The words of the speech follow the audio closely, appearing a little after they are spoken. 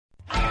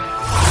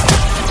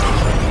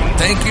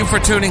Thank you for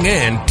tuning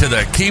in to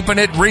the Keeping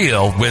It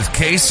Real with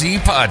KC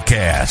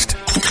podcast,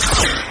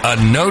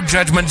 a no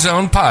judgment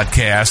zone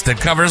podcast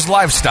that covers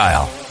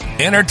lifestyle,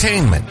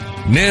 entertainment,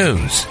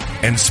 news,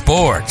 and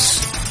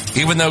sports.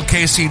 Even though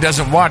KC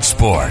doesn't watch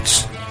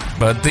sports,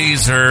 but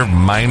these are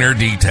minor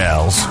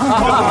details.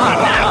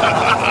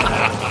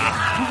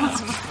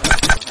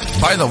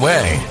 By the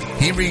way,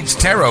 he reads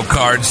tarot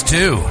cards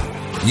too.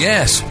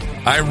 Yes,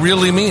 I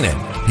really mean it.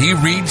 He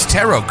reads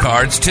tarot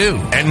cards too.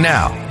 And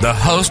now, the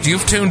host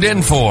you've tuned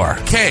in for,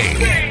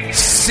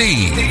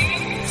 KC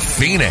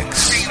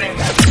Phoenix.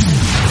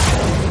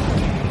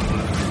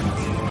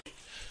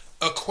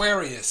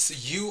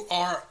 Aquarius, you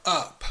are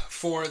up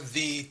for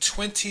the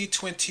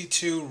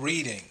 2022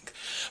 reading.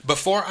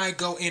 Before I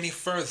go any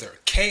further,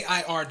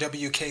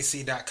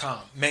 KIRWKC.com,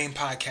 main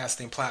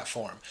podcasting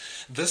platform.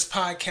 This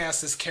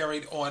podcast is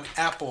carried on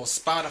Apple,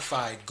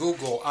 Spotify,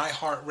 Google,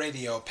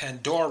 iHeartRadio,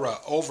 Pandora,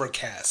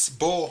 Overcast,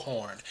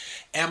 Bullhorn,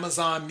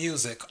 Amazon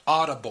Music,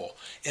 Audible,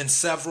 and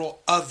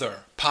several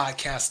other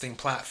podcasting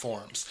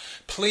platforms.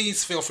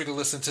 Please feel free to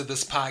listen to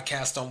this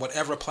podcast on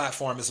whatever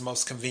platform is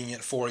most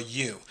convenient for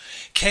you.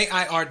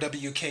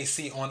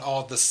 KIRWKC on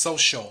all the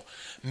social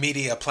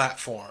media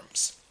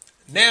platforms.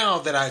 Now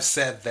that I've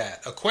said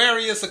that,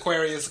 Aquarius,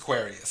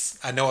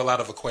 I know a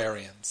lot of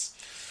Aquarians.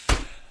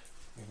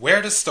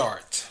 Where to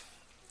start?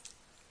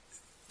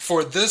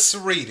 For this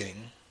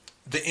reading,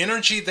 the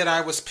energy that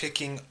I was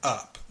picking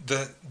up,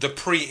 the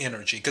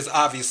pre-energy, because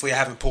obviously I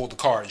haven't pulled the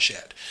cards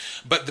yet,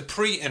 but the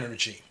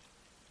pre-energy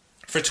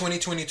for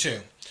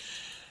 2022,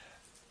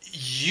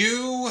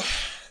 you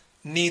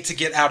need to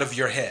get out of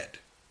your head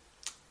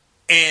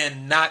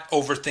and not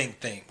overthink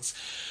things.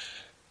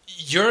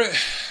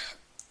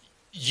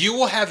 You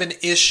will have an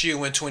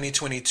issue in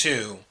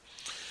 2022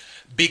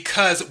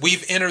 because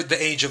we've entered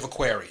the age of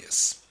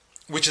Aquarius,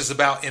 which is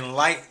about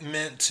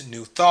enlightenment,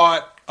 new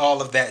thought,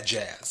 all of that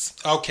jazz.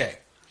 Okay.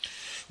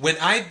 When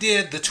I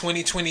did the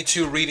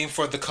 2022 reading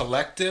for the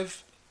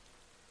collective,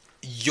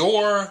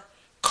 your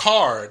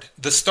card,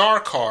 the star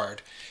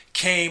card,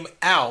 came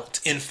out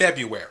in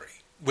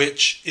February,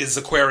 which is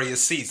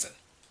Aquarius season.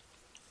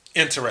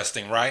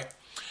 Interesting, right?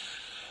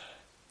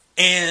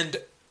 And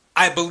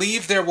I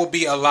believe there will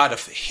be a lot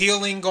of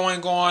healing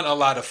going on, a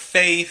lot of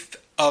faith,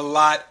 a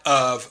lot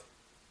of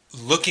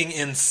looking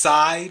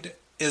inside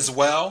as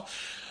well.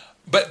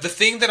 But the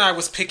thing that I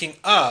was picking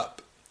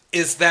up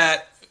is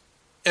that,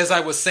 as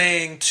I was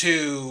saying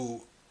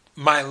to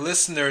my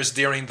listeners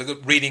during the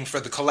reading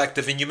for the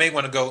collective, and you may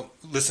want to go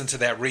listen to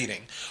that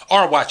reading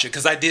or watch it,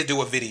 because I did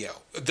do a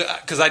video,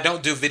 because I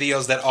don't do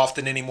videos that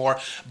often anymore,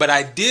 but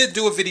I did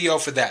do a video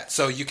for that.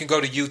 So you can go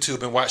to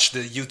YouTube and watch the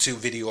YouTube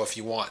video if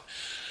you want.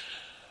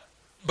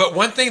 But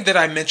one thing that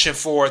I mentioned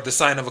for the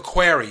sign of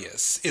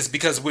Aquarius is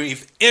because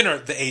we've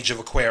entered the age of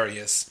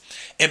Aquarius,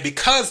 and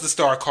because the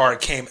star card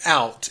came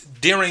out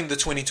during the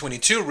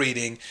 2022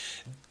 reading,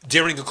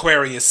 during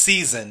Aquarius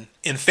season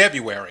in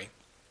February,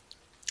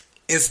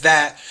 is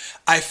that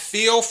I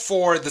feel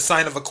for the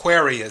sign of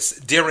Aquarius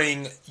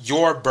during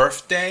your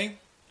birthday,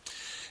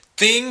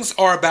 things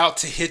are about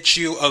to hit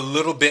you a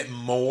little bit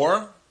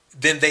more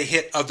than they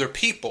hit other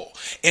people,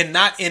 and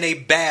not in a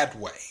bad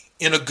way,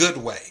 in a good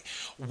way,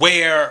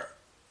 where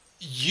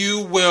you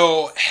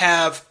will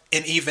have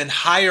an even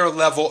higher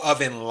level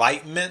of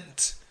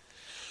enlightenment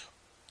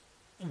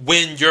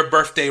when your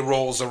birthday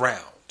rolls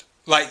around.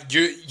 Like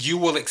you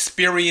will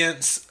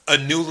experience a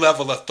new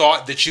level of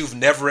thought that you've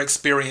never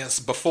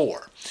experienced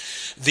before.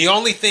 The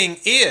only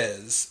thing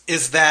is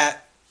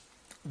that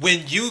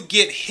when you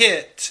get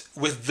hit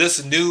with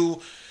this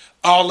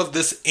all of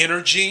this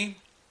energy,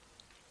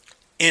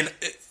 and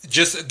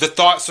just the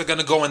thoughts are going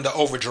to go into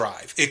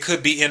overdrive. It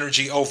could be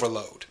energy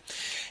overload.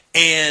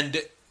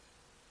 And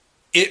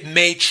it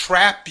may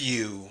trap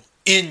you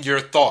in your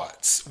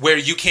thoughts where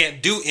you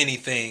can't do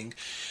anything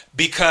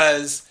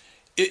because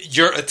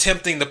you're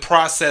attempting to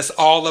process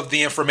all of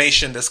the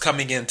information that's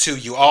coming into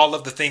you, all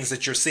of the things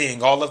that you're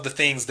seeing, all of the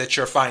things that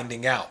you're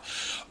finding out,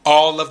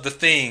 all of the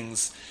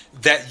things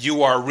that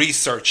you are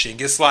researching.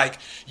 It's like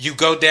you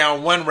go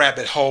down one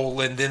rabbit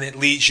hole and then it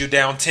leads you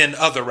down 10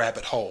 other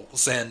rabbit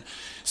holes and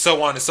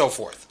so on and so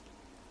forth.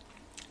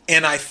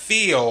 And I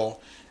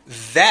feel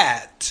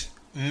that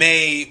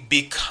may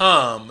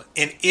become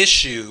an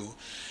issue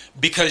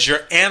because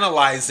you're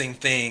analyzing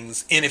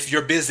things, and if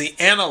you're busy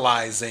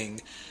analyzing,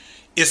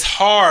 it's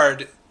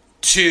hard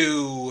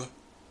to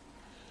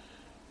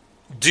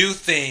do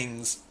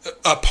things.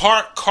 A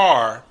parked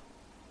car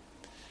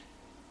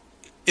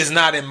is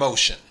not in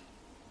motion,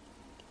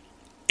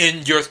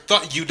 and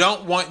you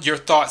don't want your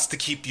thoughts to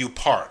keep you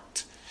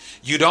parked.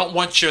 You don't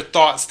want your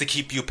thoughts to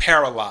keep you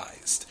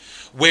paralyzed,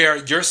 where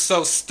you're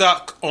so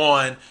stuck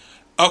on,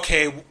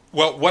 okay,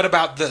 well, what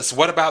about this?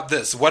 What about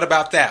this? What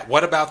about that?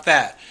 What about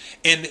that?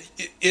 And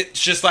it's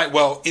just like,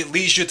 well, it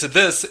leads you to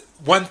this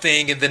one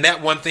thing, and then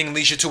that one thing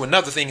leads you to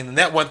another thing, and then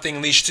that one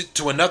thing leads you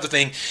to another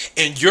thing,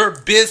 and you're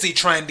busy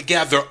trying to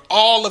gather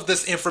all of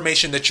this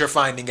information that you're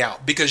finding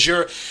out because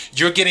you're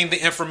getting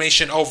the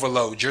information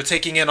overload. You're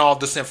taking in all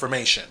this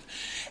information.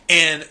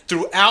 And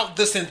throughout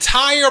this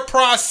entire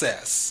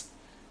process,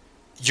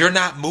 you're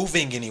not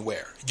moving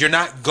anywhere. You're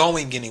not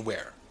going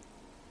anywhere.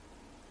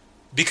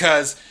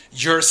 Because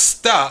you're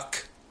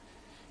stuck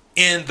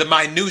in the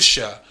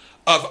minutia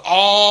of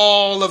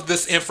all of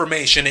this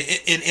information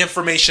in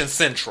Information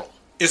Central.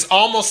 It's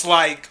almost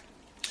like,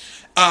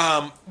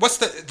 what's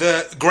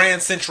the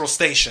Grand Central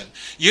Station?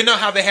 You know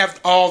how they have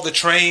all the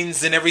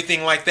trains and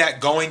everything like that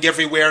going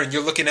everywhere, and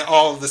you're looking at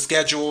all of the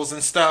schedules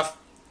and stuff?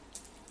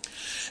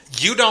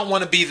 You don't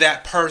want to be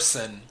that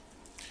person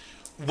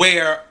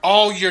where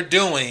all you're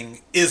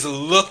doing is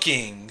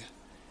looking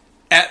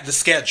at the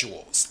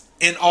schedules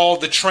and all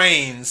the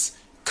trains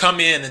come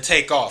in and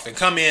take off and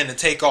come in and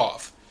take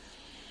off.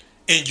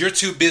 And you're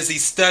too busy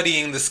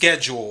studying the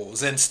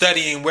schedules and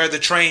studying where the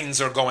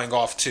trains are going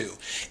off to,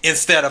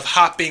 instead of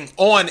hopping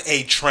on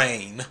a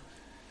train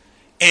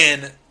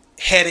and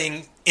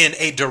heading in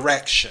a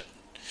direction.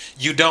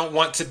 You don't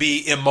want to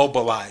be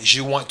immobilized.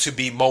 You want to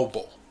be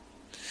mobile.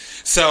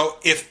 So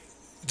if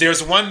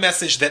there's one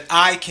message that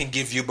I can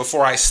give you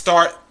before I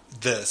start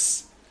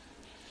this,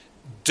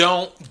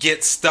 don't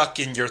get stuck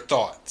in your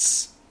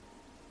thoughts.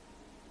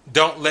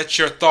 Don't let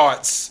your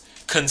thoughts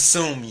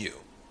consume you.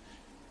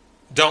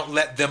 Don't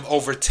let them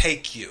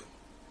overtake you.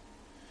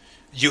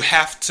 You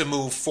have to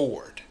move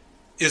forward,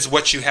 is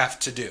what you have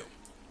to do.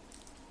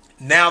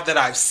 Now that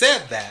I've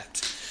said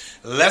that,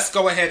 let's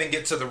go ahead and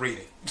get to the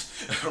reading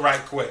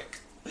right quick.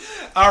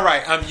 All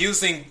right, I'm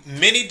using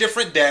many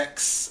different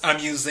decks. I'm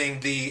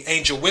using the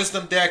Angel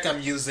Wisdom deck.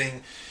 I'm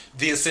using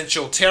the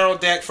Essential Tarot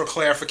deck for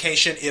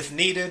clarification if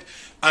needed.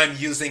 I'm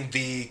using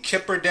the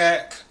Kipper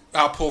deck.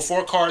 I'll pull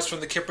 4 cards from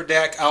the Kipper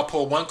deck. I'll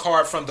pull 1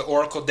 card from the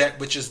Oracle deck,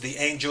 which is the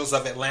Angels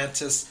of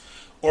Atlantis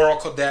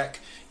Oracle deck.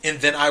 And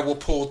then I will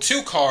pull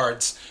 2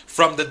 cards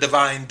from the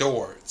Divine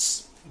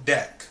Doors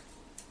deck.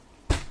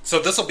 So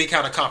this will be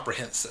kind of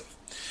comprehensive.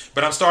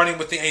 But I'm starting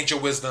with the Angel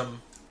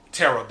Wisdom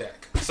Tarot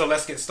deck. So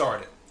let's get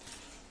started.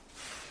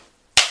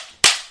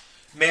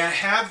 May I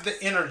have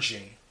the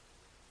energy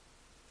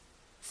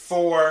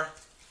for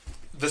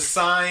the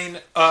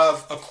sign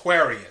of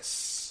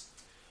Aquarius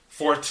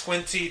for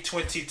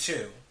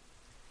 2022?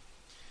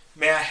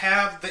 May I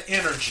have the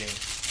energy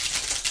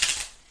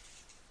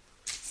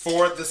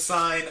for the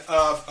sign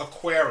of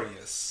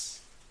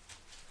Aquarius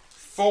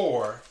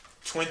for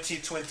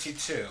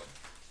 2022?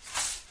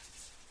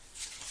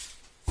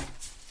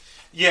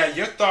 Yeah,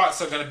 your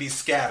thoughts are going to be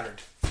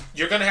scattered.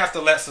 You're going to have to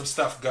let some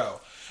stuff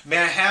go. May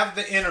I have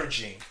the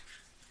energy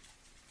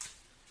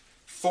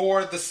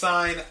for the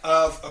sign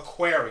of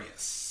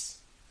Aquarius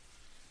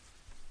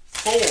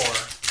for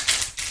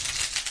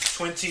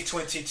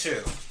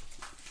 2022?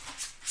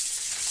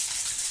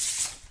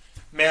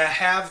 May I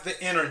have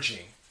the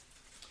energy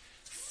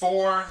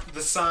for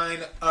the sign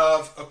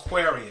of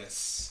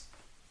Aquarius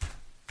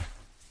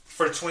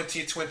for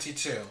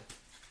 2022?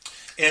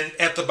 And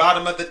at the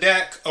bottom of the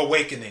deck,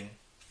 Awakening.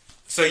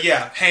 So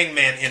yeah,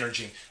 Hangman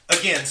energy.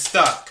 Again,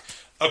 stuck.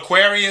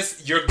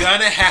 Aquarius, you're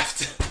gonna have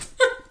to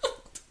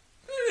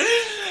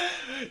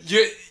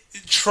you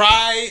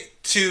try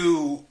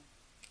to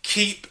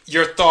keep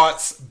your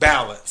thoughts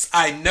balanced.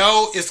 I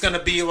know it's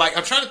gonna be like,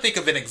 I'm trying to think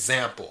of an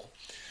example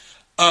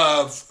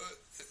of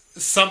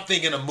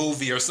something in a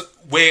movie or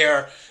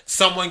where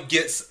someone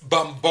gets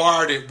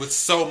bombarded with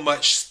so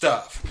much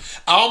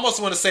stuff. I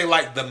almost want to say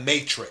like The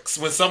Matrix,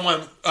 when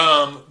someone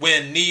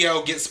when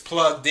Neo gets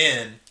plugged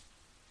in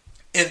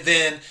and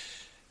then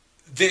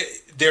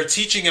they're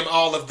teaching him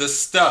all of this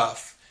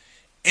stuff,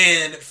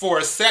 and for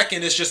a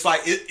second it's just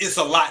like it's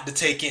a lot to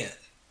take in.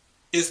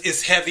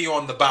 It's heavy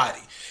on the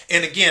body.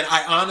 And again,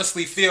 I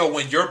honestly feel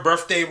when your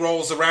birthday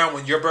rolls around,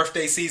 when your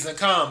birthday season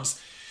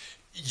comes,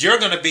 you're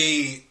going to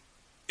be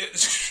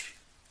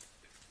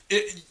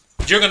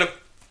you're going to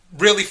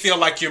really feel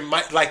like you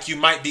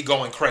might be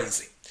going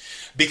crazy,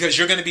 because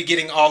you're going to be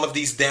getting all of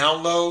these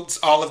downloads,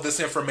 all of this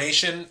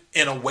information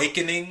and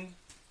awakening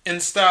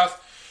and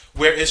stuff,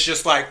 where it's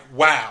just like,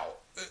 wow,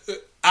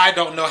 I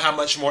don't know how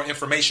much more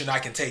information I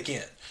can take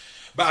in.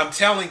 But I'm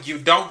telling you,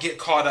 don't get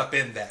caught up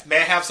in that. May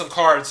I have some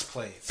cards,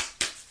 please?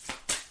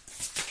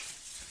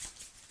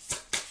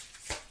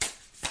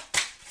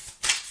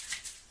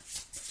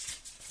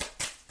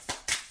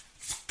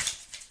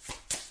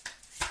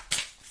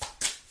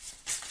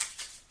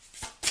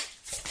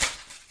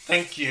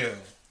 Thank you.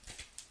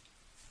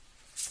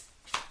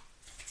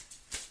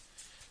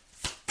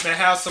 May I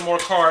have some more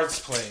cards,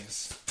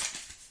 please?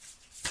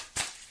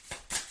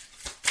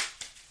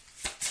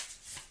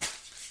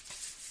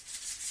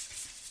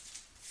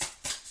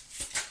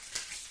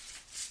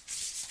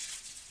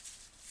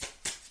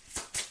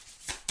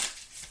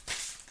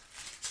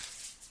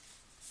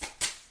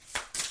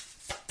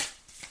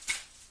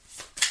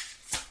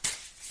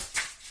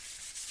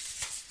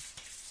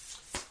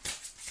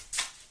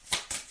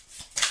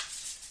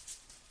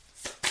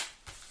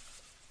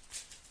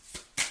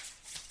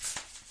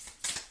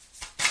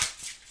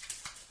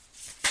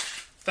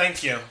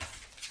 Thank you.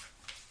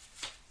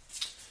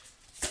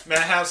 May I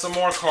have some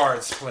more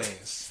cards,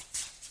 please?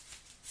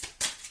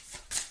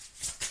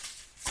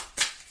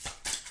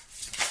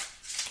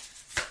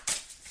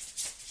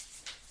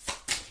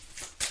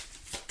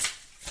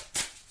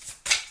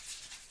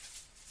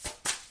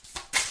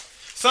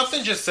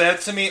 Something just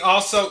said to me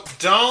also,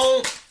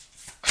 don't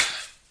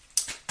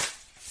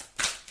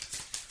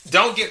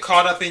get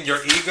caught up in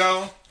your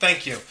ego.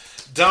 Thank you.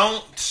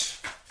 Don't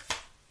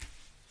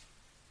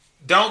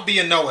be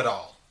a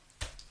know-it-all.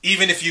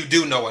 Even if you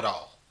do know it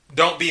all.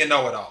 Don't be a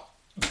know-it-all.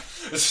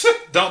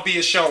 Don't be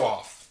a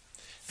show-off.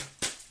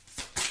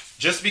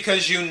 Just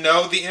because you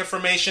know the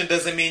information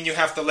doesn't mean you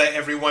have to let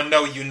everyone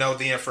know you know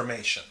the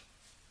information.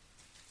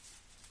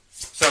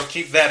 So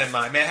keep that in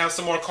mind. May I have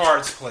some more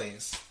cards,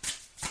 please?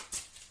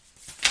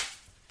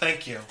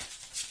 Thank you.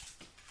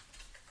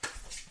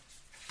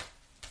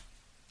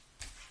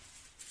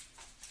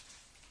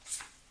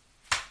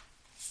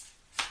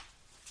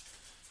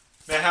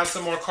 May I have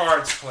some more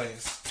cards,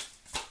 please?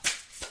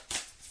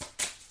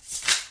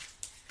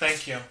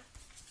 Thank you.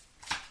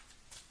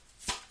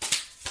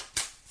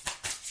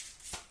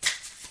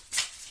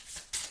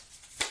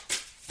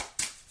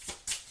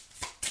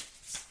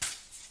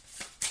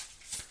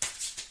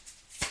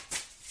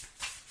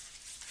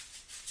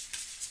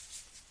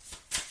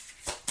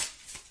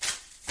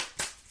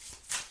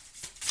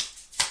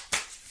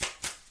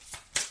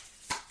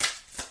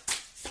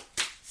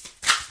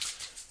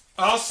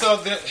 Also,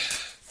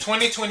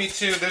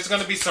 2022, there's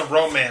going to be some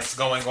romance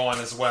going on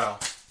as well.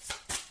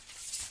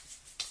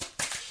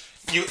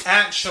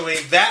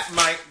 That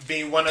might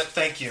be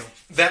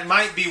that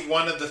might be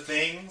one of the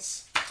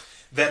things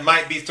that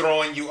might be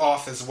throwing you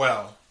off as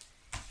well,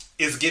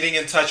 is getting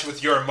in touch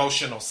with your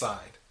emotional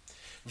side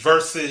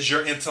versus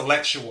your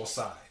intellectual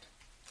side.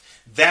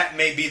 That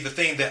may be the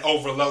thing that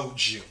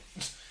overloads you,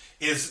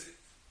 is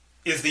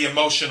the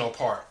emotional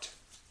part,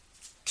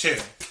 too.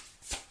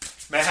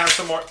 May I have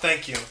some more?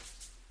 Thank you.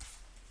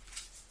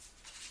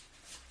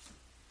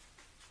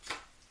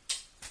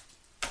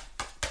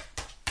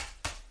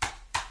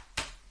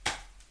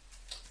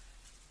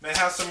 May I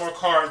have some more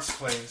cards,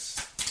 please?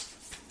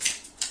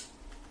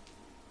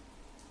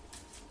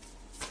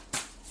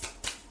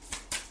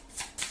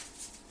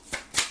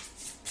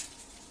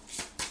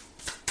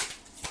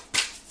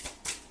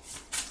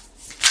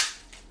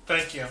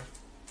 Thank you.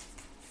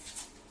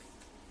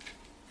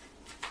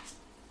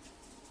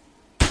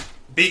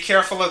 Be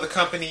careful of the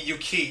company you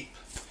keep.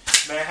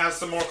 May I have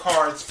some more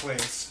cards,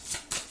 please?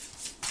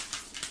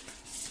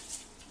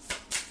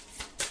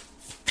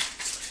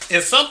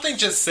 If something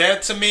just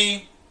said to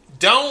me,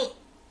 don't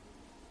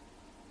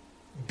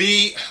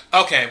be...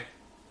 Okay,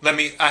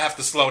 I have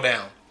to slow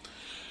down.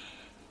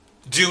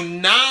 Do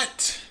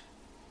not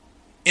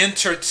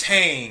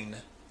entertain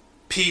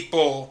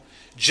people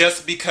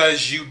just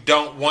because you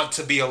don't want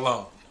to be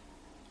alone.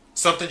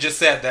 Something just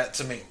said that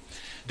to me.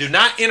 Do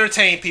not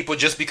entertain people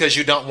just because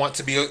you don't want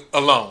to be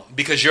alone,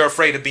 because you're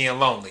afraid of being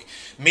lonely.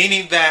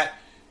 Meaning that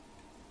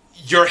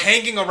you're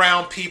hanging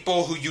around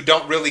people who you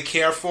don't really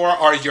care for,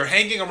 or you're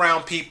hanging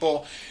around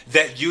people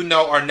that you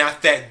know are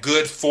not that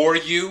good for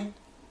you,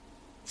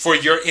 for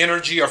your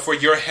energy or for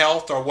your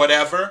health or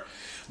whatever.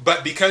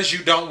 But because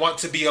you don't want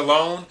to be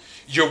alone,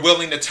 you're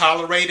willing to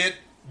tolerate it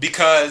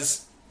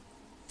because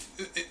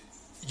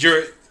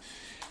you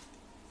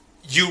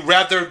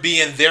rather be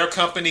in their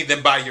company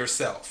than by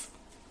yourself.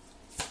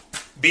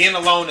 Being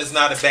alone is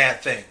not a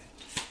bad thing.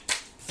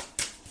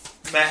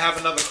 May I have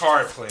another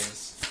card,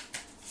 please?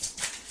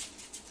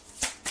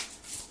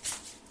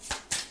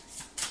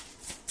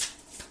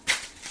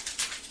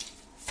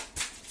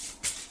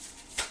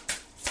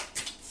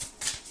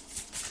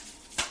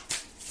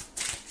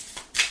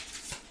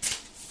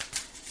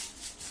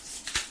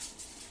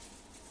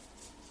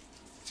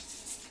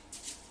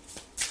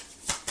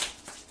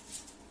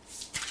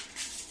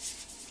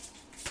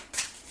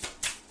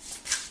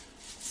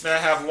 May I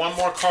have one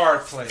more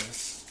card,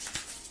 please?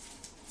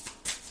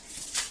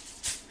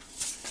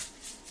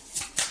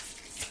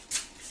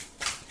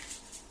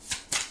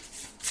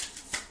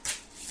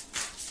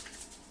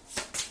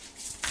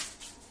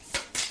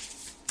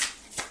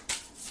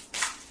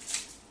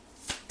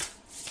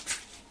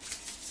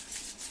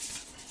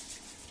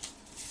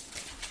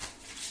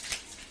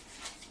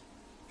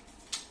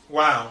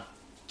 Wow.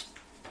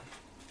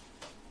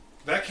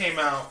 That came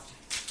out.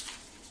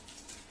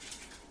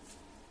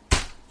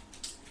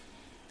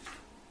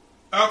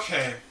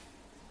 Okay.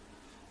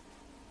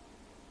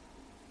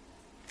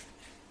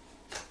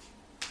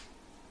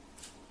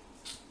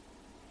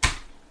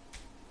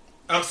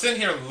 I'm sitting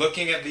here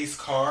looking at these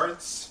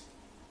cards.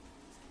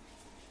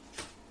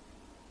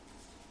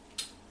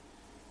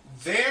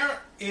 There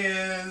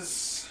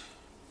is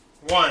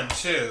 1,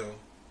 2,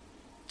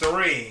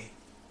 3,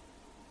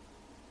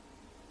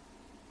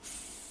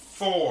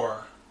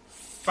 4,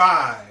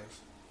 5.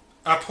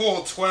 I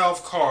pulled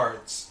 12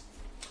 cards.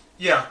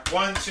 Yeah,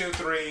 1, 2,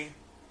 3,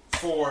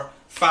 4,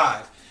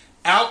 5.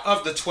 Out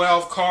of the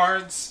 12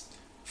 cards,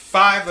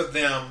 5 of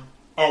them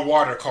are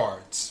water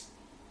cards.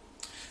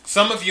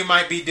 Some of you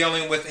might be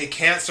dealing with a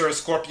Cancer, a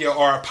Scorpio,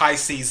 or a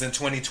Pisces in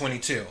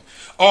 2022.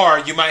 Or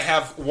you might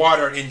have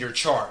water in your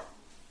chart,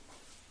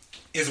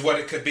 is what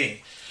it could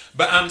be.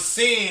 But I'm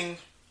seeing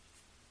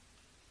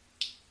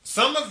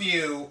some of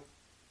you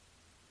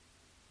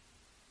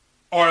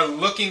are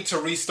looking to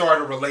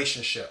restart a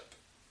relationship.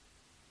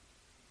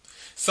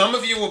 Some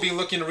of you will be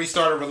looking to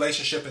restart a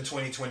relationship in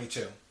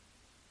 2022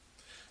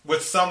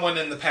 with someone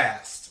in the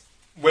past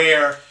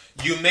where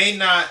it may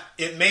not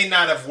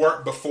have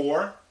worked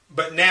before,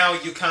 but now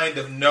you kind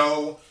of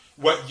know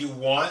what you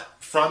want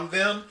from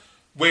them,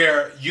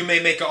 where you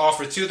may make an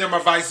offer to them or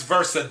vice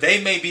versa.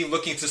 They may be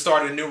looking to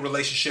start a new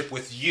relationship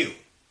with you,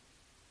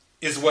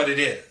 is what it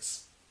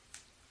is.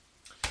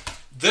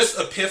 This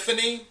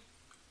epiphany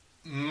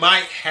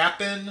might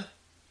happen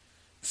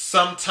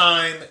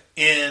sometime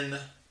in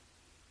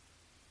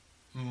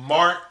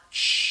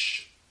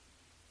March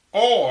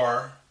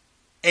or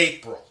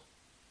April,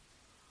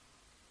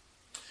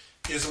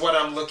 is what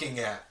I'm looking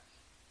at.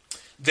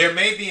 There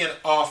may be an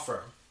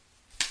offer.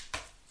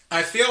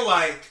 I feel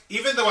like,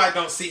 even though I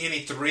don't see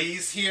any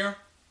threes here,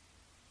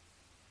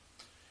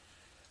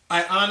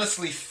 I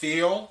honestly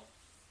feel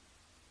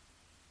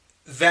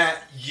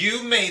that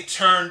you may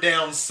turn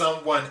down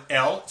someone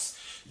else.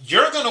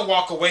 You're going to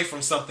walk away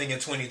from something in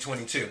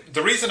 2022.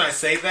 The reason I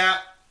say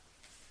that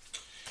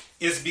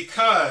is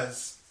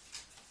because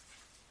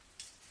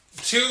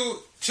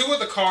two of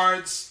the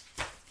cards,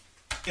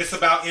 it's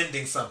about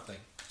ending something.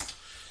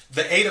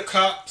 The Eight of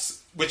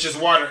Cups, which is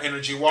water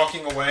energy,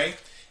 walking away,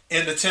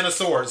 and the Ten of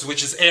Swords,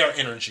 which is air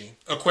energy,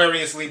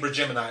 Aquarius, Libra,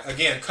 Gemini.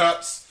 Again,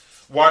 Cups,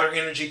 water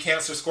energy,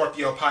 Cancer,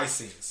 Scorpio,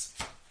 Pisces.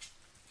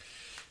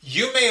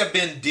 You may have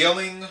been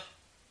dealing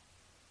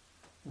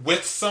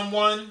with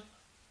someone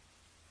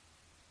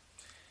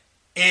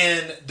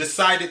and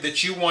decided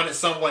that you wanted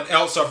someone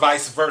else or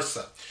vice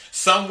versa.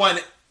 Someone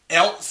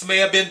else may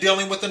have been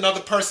dealing with another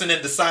person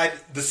and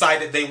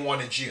decided they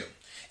wanted you.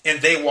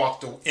 And they're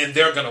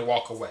going to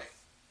walk away.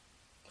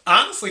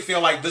 I honestly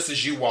feel like this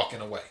is you walking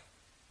away.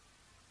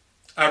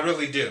 I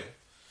really do.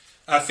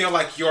 I feel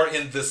like you're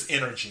in this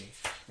energy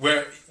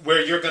where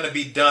you're going to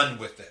be done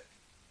with it.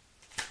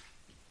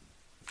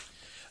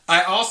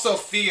 I also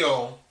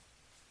feel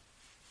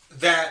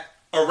that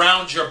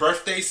around your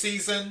birthday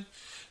season,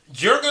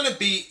 you're going to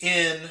be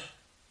in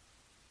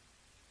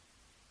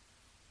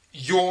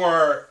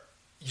your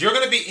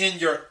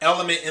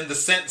element, in the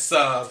sense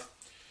of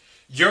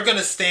you're going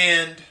to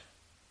stand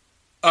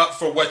up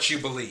for what you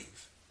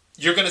believe.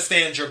 You're going to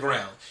stand your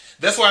ground.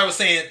 That's why I was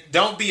saying,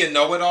 don't be a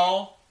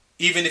know-it-all,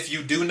 even if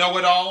you do know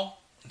it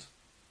all.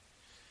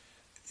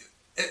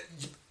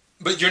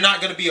 But you're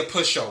not going to be a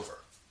pushover.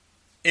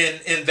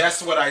 And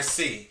that's what I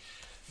see.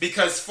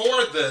 Because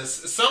for this,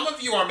 some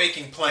of you are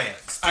making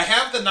plans. I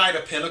have the Knight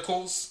of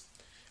Pentacles,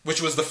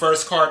 which was the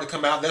first card to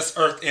come out. That's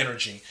Earth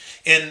energy.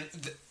 And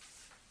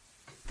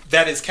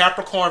that is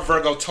Capricorn,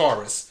 Virgo,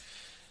 Taurus.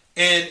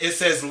 And it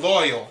says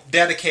loyal,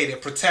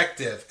 dedicated,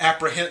 protective,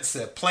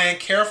 apprehensive. Plan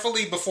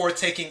carefully before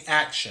taking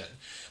action,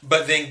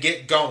 but then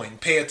get going.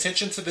 Pay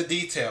attention to the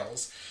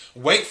details.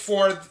 Wait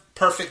for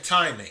perfect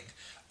timing.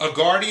 A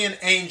guardian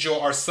angel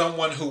or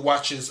someone who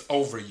watches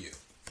over you.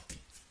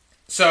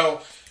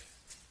 So,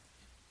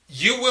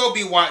 you will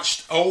be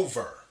watched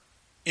over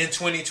in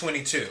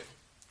 2022.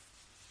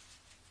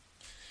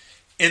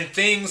 And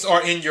things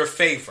are in your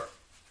favor.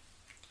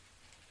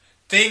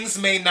 Things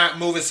may not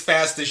move as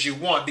fast as you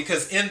want,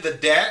 because in the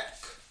deck,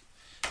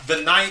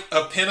 the Knight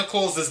of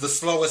Pentacles is the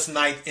slowest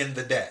knight in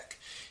the deck.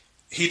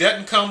 He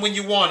doesn't come when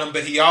you want him,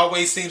 but he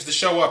always seems to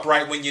show up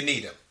right when you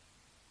need him.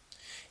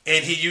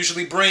 And he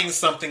usually brings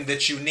something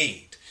that you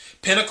need.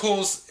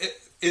 Pentacles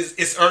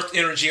is earth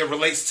energy. It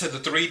relates to the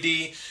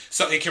 3D.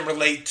 So it can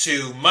relate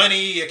to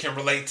money. It can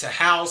relate to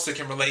house. It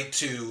can relate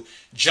to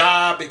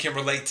job. It can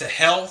relate to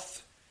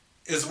health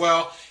as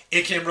well.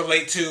 It can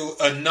relate to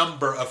a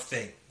number of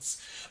things.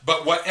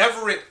 But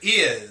whatever it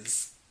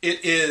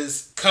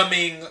is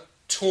coming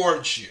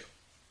towards you.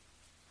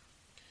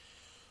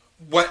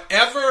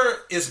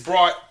 Whatever is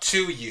brought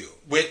to you,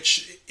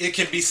 which it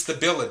can be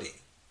stability.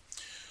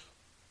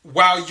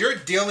 While you're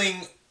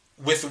dealing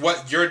with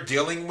what you're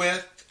dealing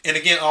with, and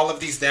again, all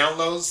of these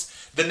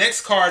downloads, the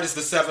next card is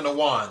the Seven of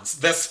Wands.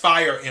 That's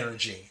fire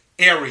energy.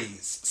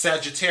 Aries,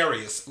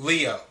 Sagittarius,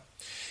 Leo.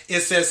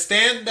 It says,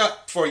 stand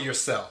up for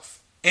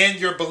yourself and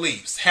your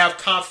beliefs. Have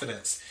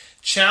confidence.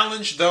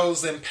 Challenge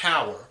those in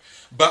power,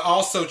 but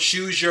also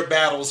choose your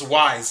battles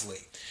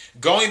wisely.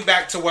 Going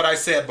back to what I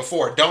said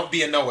before, don't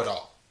be a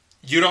know-it-all.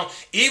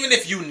 Even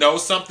if you know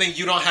something,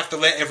 you don't have to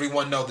let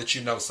everyone know that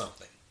you know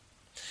something.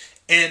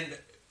 And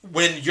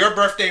when your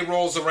birthday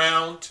rolls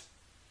around,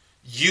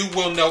 you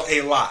will know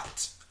a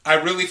lot. I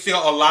really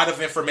feel a lot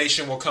of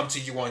information will come to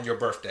you on your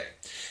birthday.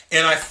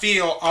 And I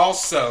feel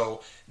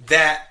also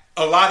that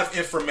a lot of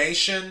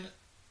information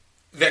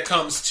that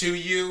comes to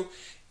you,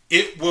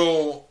 it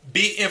will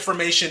be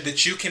information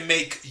that you can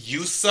make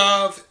use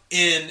of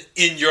in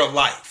your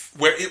life,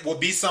 where it will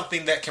be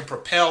something that can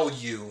propel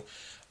you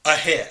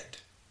ahead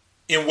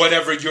in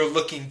whatever you're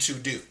looking to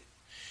do.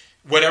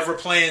 Whatever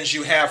plans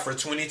you have for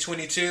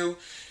 2022,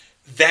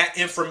 that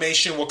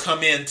information will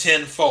come in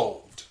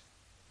tenfold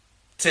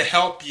to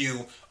help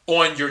you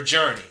on your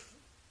journey.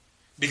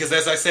 Because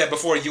as I said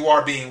before, you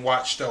are being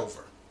watched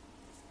over.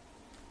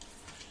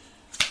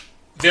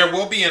 There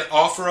will be an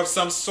offer of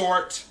some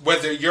sort,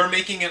 whether you're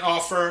making an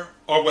offer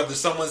or whether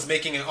someone's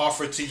making an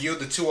offer to you,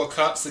 the Two of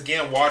Cups,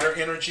 again, water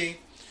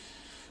energy.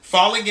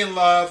 Falling in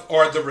love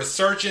or the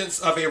resurgence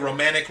of a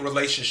romantic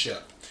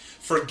relationship.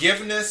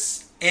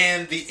 Forgiveness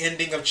and the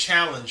ending of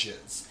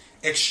challenges.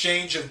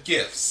 Exchange of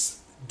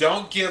gifts.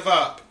 Don't give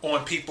up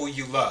on people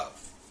you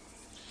love.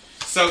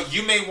 So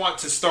you may want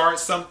to start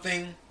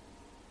something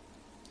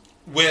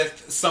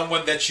with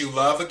someone that you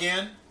love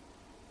again.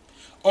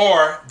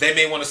 Or they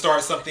may want to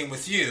start something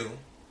with you.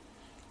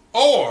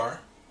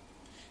 Or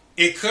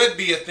it could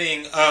be a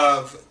thing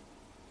of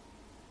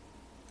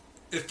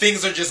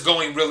things are just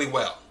going really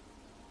well.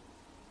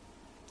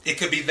 It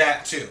could be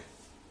that too.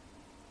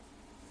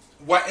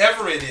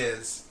 Whatever it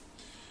is,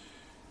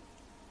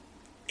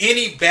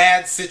 any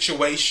bad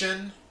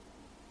situation,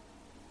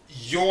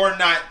 you're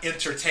not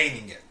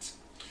entertaining it.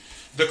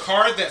 The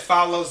card that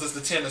follows is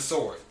the Ten of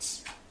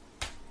Swords.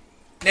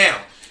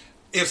 Now,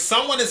 if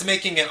someone is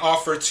making an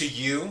offer to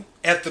you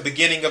at the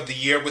beginning of the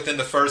year within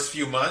the first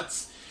few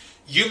months,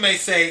 you may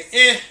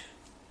say,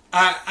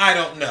 I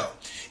don't know.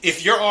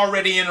 If you're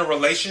already in a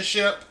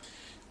relationship,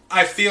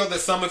 I feel that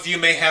some of you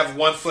may have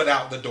one foot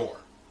out the door.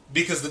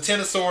 Because the Ten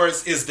of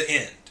Swords is the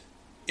end.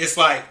 It's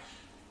like,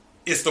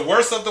 it's the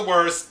worst of the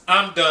worst.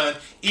 I'm done.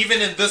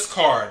 Even in this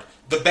card,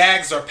 the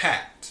bags are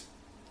packed.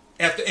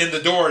 And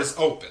the door is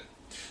open.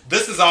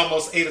 This is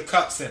almost Eight of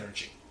Cups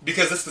energy.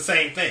 Because it's the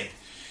same thing.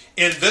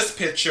 In this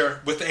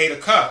picture with the Eight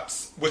of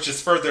Cups, which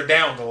is further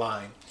down the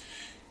line,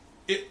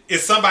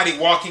 it's somebody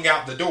walking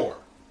out the door.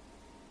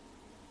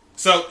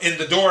 So, and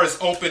the door is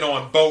open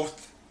on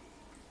both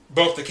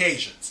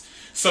occasions.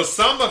 So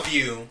some of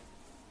you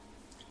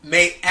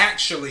may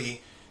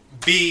actually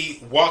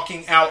be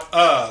walking out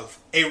of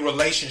a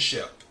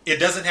relationship. It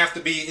doesn't have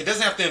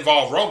to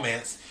involve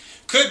romance.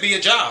 Could be a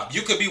job.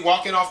 You could be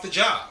walking off the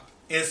job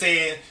and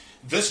saying,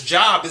 this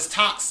job is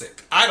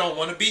toxic. I don't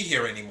want to be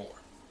here anymore.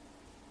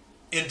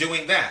 In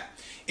doing that.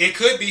 It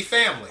could be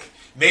family.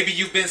 Maybe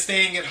you've been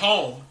staying at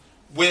home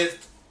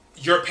with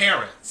your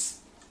parents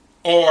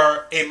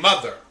or a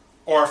mother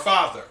or a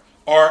father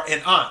or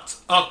an aunt,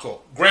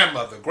 uncle,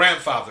 grandmother,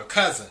 grandfather,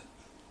 cousin,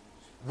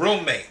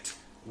 roommate,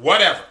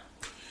 whatever.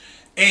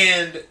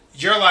 And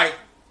you're like,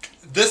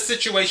 this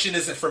situation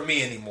isn't for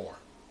me anymore.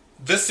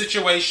 This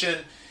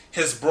situation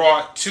has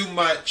brought too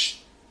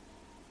much.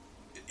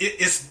 It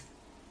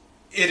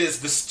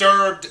has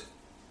disturbed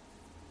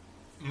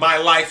my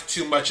life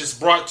too much. It's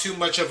brought too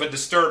much of a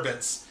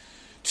disturbance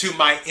to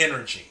my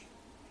energy.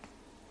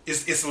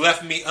 It's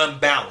left me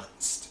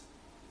unbalanced.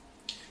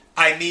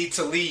 I need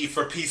to leave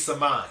for peace of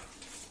mind.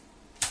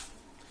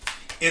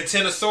 In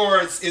Ten of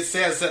Swords, it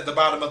says at the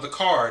bottom of the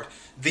card,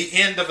 the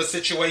end of a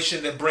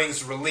situation that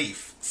brings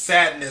relief,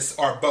 sadness,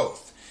 or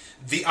both.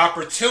 The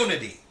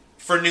opportunity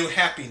for new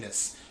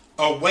happiness,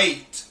 a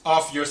weight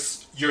off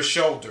your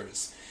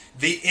shoulders.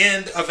 The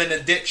end of an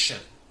addiction,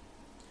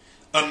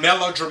 a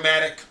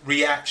melodramatic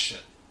reaction.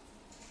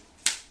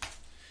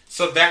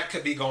 So that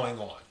could be going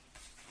on.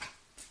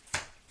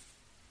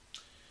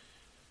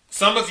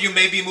 Some of you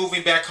may be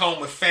moving back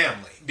home with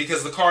family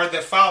because the card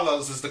that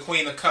follows is the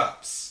Queen of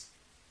Cups.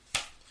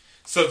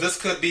 So this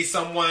could be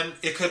someone,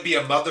 it could be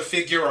a mother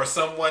figure or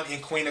someone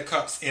in Queen of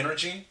Cups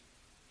energy.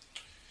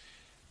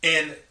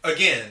 And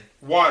again,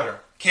 water,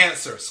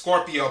 Cancer,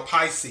 Scorpio,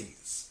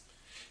 Pisces.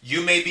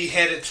 You may be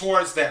headed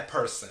towards that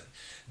person.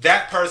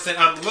 That person,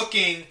 I'm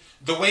looking,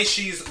 the way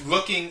she's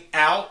looking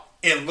out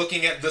and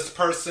looking at this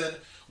person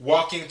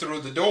walking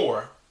through the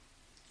door,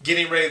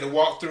 getting ready to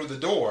walk through the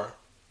door,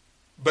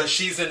 but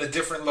she's in a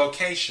different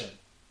location.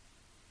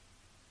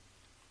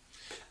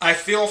 I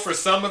feel for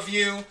some of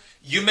you,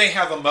 you may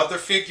have a mother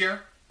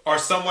figure or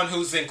someone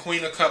who's in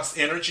Queen of Cups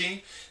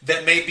energy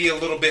that may be a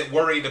little bit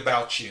worried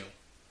about you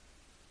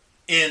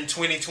in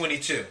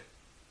 2022.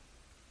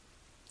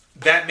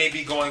 That may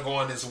be going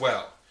on as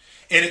well.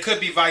 And it could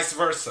be vice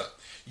versa.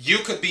 You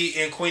could be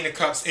in Queen of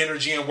Cups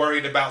energy and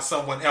worried about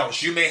someone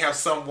else. You may have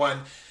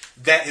someone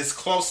that is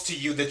close to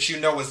you that you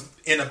know is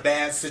in a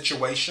bad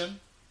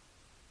situation.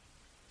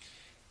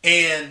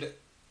 And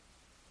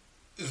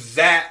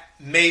that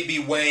may be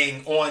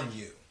weighing on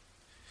you.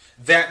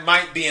 That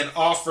might be an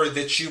offer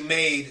that you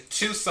made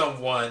to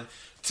someone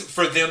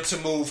for them to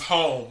move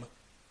home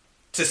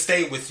to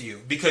stay with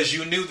you because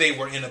you knew they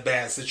were in a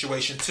bad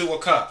situation. Two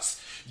of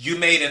Cups. You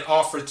made an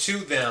offer to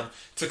them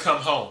to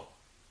come home.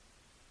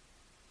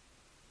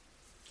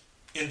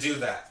 And do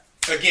that.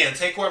 Again,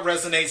 take what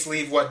resonates,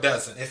 leave what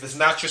doesn't. If it's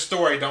not your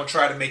story, don't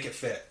try to make it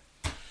fit.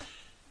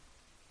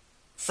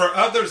 For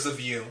others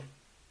of you,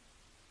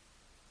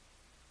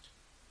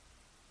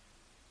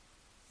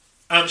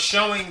 I'm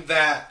showing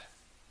that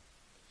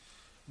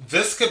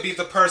this could be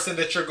the person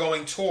that you're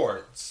going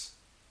towards.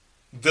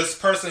 This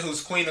person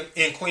who's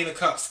in Queen of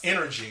Cups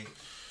energy,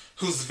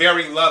 who's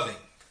very loving.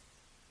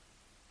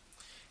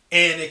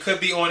 And it could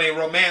be on a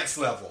romance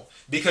level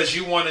because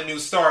you want a new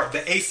start.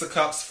 The Ace of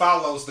Cups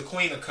follows the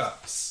Queen of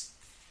Cups.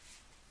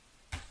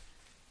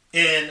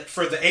 And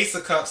for the Ace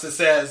of Cups, it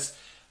says,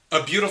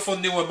 a beautiful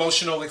new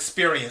emotional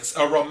experience,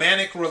 a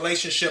romantic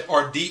relationship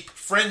or deep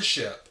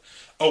friendship,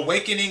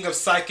 awakening of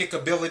psychic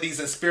abilities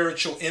and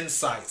spiritual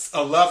insights,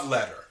 a love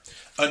letter,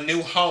 a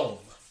new home.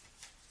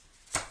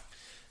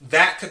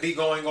 That could be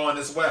going on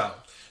as well.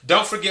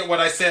 Don't forget what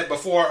I said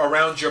before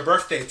around your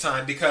birthday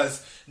time,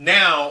 because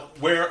now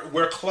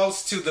we're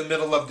close to the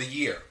middle of the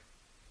year.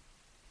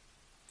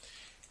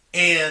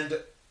 And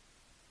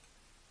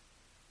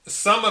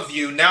some of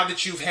you, now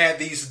that you've had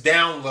these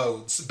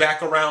downloads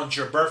back around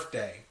your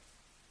birthday,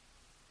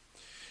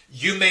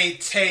 you may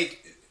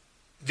take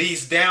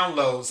these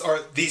downloads,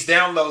 or these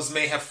downloads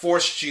may have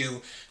forced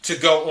you to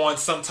go on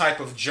some type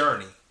of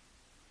journey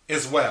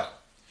as well.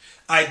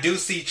 I do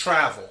see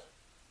travel.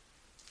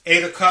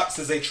 Eight of Cups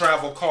is a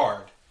travel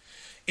card.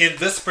 In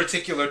this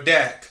particular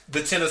deck,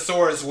 the Ten of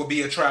Swords will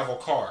be a travel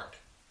card.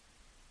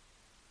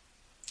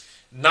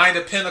 Knight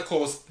of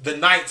Pentacles, the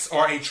Knights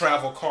are a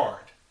travel card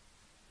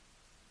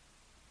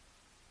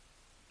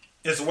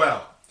as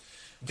well.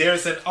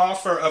 There's an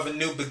offer of a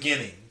new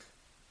beginning,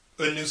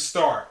 a new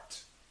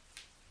start.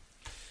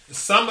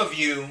 Some of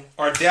you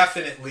are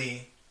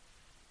definitely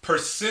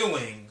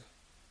pursuing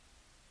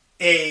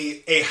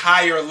a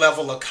higher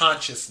level of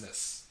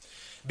consciousness,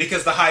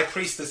 because the High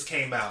Priestess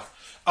came out.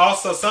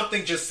 Also,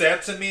 something just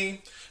said to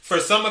me, for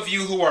some of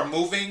you who are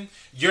moving,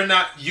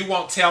 you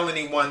won't tell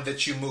anyone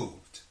that you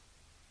moved.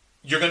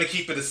 You're going to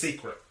keep it a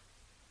secret,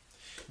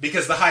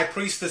 because the High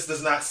Priestess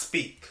does not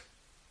speak.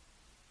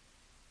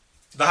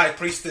 The High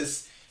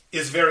Priestess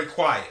is very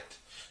quiet.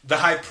 The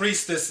High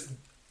Priestess,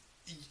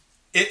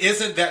 it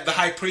isn't that the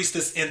High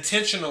Priestess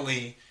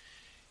intentionally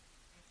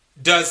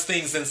does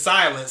things in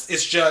silence.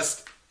 It's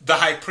just the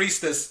High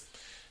Priestess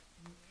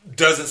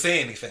doesn't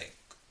say anything.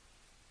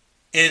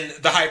 And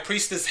the High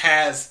Priestess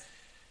has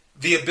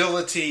the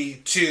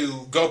ability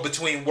to go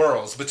between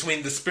worlds,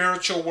 between the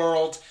spiritual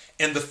world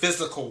and the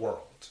physical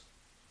world.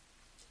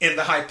 And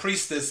the High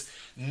Priestess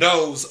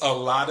knows a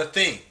lot of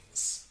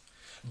things.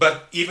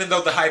 But even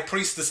though the High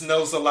Priestess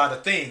knows a lot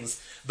of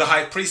things, the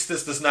High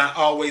Priestess does not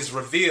always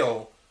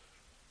reveal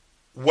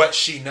what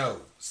she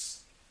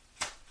knows.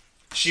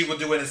 She will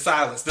do it in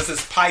silence. This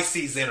is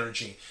Pisces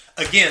energy.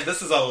 Again,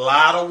 this is a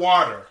lot of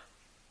water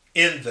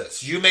in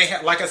this. You may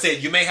have, like I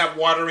said, you may have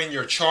water in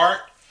your chart,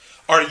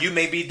 or you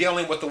may be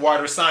dealing with the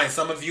water sign.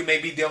 Some of you may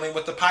be dealing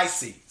with the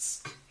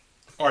Pisces,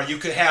 or you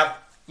could have,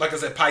 like I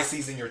said,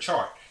 Pisces in your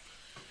chart.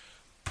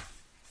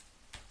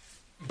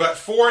 But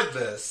for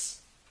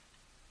this,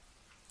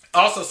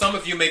 also some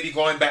of you may be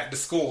going back to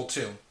school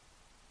too,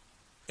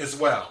 as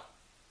well.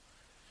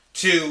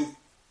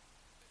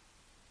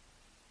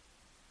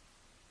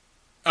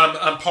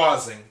 I'm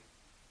pausing.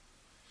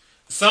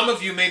 Some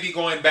of you may be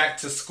going back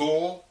to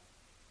school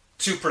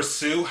to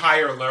pursue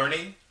higher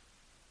learning,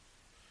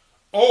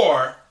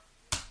 or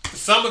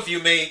some of you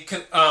may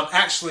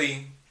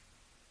actually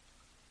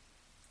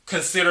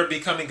consider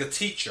becoming a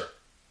teacher.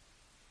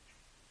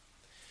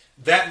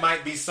 That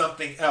might be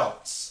something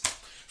else.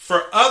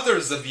 For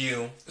others of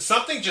you,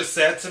 something just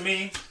said to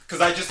me,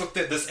 because I just looked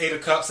at this Eight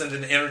of Cups and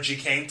then the energy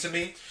came to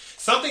me.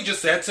 Something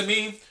just said to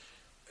me,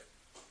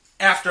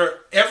 after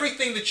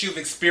everything that you've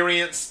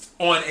experienced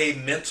on a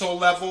mental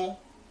level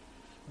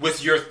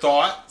with your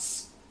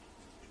thoughts,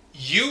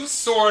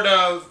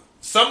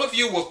 some of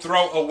you will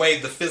throw away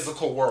the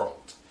physical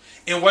world.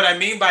 And what I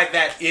mean by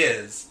that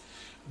is,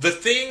 the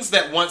things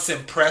that once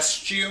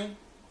impressed you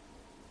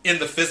in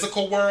the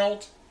physical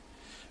world,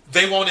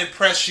 they won't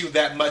impress you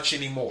that much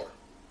anymore.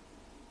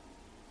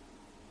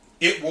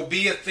 It will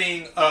be a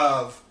thing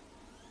of,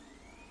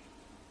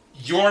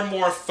 you're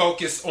more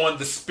focused on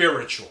the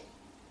spiritual.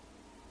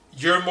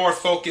 You're more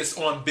focused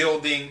on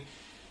building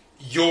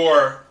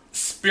your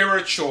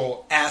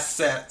spiritual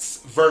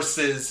assets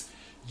versus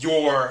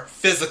your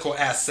physical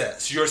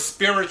assets, your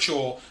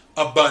spiritual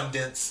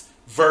abundance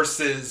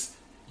versus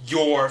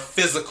your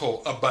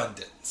physical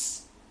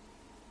abundance,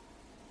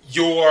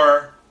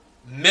 your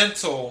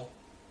mental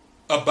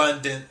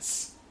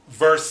abundance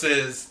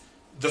versus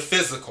the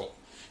physical.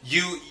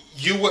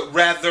 You would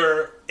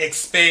rather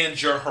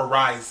expand your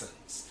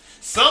horizons.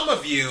 Some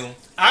of you,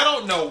 I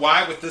don't know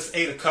why, with this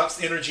Eight of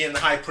Cups energy and the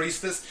High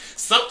Priestess,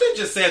 something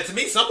just said to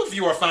me, some of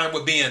you are fine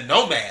with being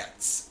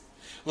nomads.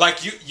 Like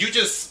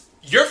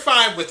you're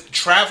fine with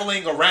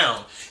traveling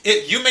around.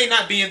 You may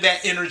not be in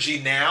that energy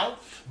now,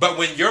 but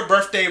when your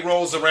birthday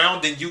rolls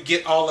around and you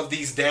get all of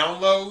these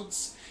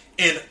downloads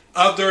and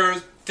other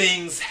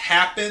things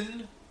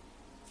happen,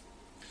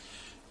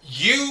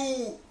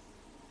 you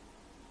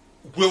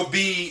will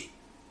be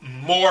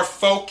more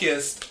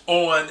focused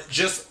on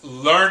just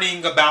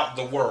learning about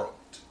the world.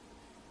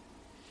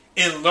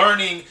 And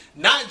learning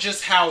not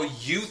just how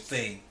you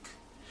think,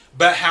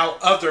 but how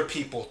other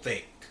people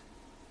think.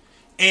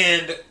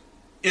 And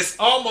it's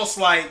almost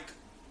like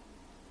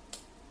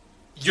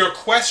you're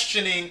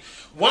questioning.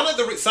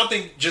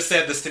 Something just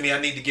said this to me,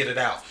 I need to get it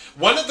out.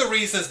 One of the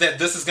reasons that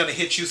this is going to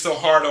hit you so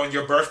hard on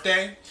your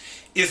birthday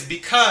is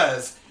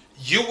because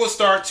you will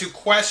start to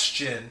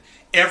question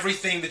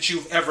everything that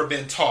you've ever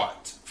been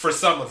taught. For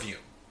some of you,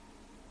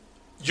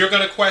 you're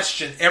going to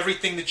question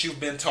everything that you've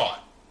been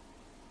taught.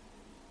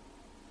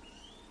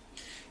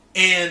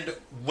 And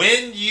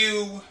when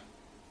you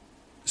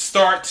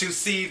start to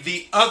see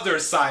the other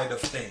side of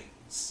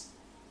things.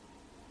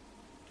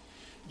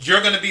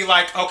 You're going to be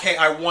like, okay,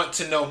 I want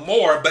to know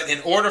more, but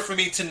in order for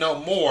me to know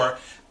more,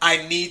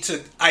 I need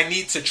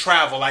to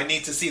travel. I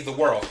need to see the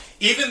world.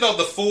 Even though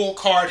the Fool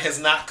card has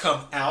not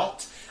come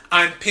out,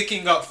 I'm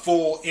picking up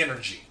Fool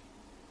energy.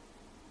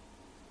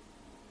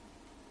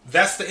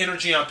 That's the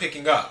energy I'm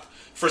picking up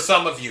for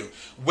some of you,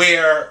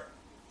 where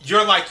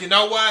you're like, you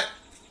know what?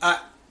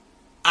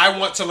 I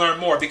want to learn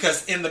more,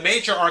 because in the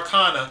major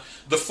arcana,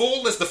 the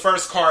Fool is the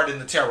first card in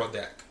the tarot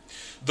deck.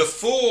 The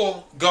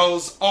Fool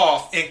goes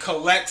off and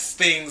collects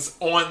things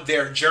on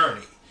their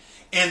journey.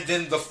 And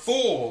then the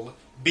Fool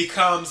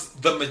becomes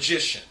the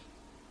Magician.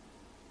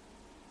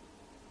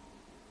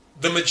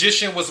 The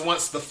Magician was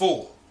once the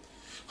Fool,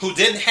 who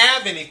didn't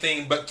have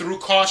anything, but threw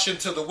caution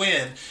to the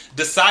wind,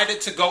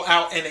 decided to go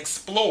out and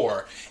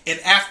explore.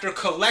 And after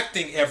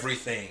collecting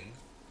everything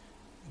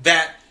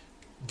that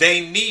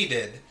they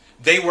needed,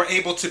 they were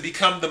able to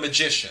become the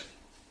Magician.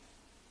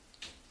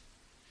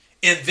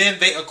 And then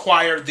they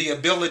acquired the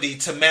ability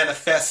to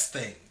manifest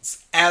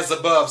things, as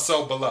above,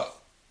 so below.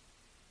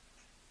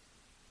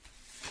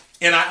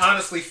 And I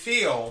honestly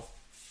feel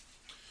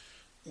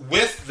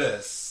with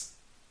this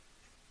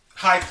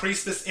High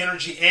Priestess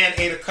energy and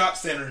Eight of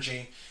Cups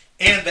energy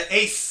and the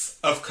Ace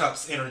of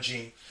Cups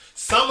energy,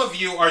 some of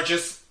you are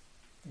just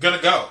going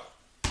to go.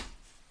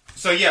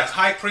 So yes,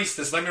 High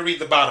Priestess, let me read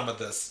the bottom of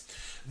this.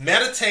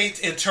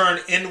 Meditate and turn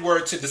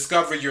inward to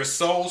discover your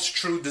soul's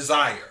true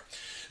desire.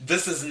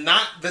 This is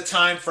not the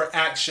time for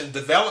action.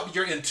 Develop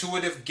your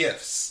intuitive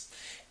gifts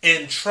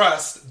and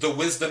trust the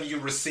wisdom you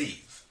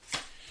receive.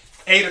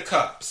 Eight of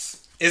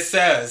Cups. It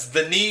says,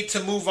 the need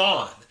to move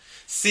on,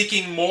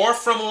 seeking more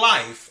from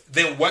life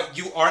than what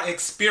you are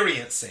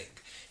experiencing.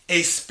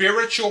 A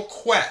spiritual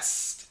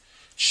quest,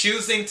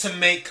 choosing to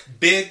make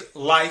big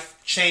life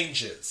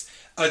changes.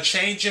 A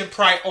change in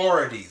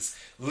priorities,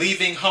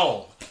 leaving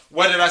home.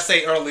 What did I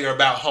say earlier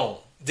about home?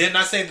 Didn't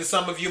I say that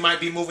some of you might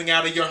be moving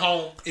out of your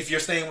home if you're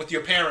staying with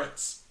your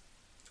parents?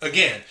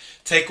 Again,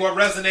 take what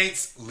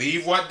resonates,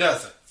 leave what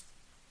doesn't.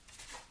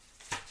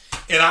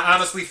 And I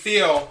honestly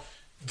feel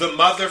the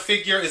mother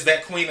figure is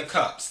that Queen of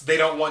Cups. They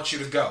don't want you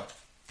to go.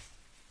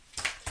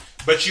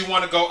 But you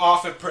want to go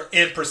off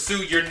and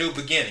pursue your new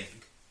beginning.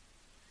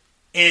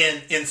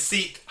 And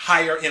seek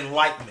higher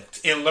enlightenment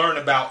and learn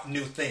about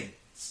new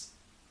things.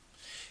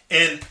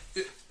 And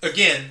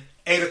again,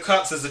 Eight of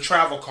Cups is a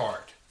travel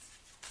card.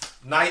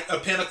 Knight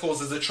of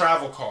Pentacles is a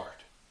travel card.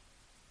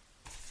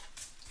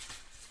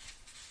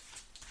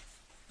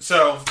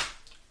 So,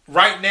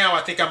 right now,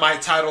 I think I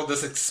might title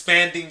this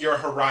Expanding Your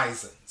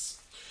Horizons.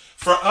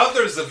 For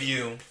others of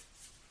you,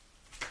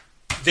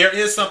 there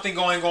is something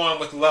going on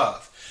with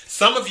love.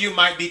 Some of you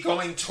might be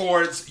going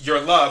towards your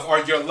love, or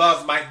your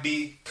love might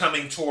be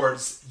coming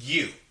towards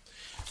you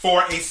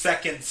for a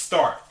second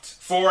start,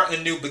 for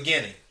a new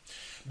beginning.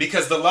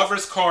 Because the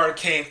Lover's card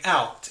came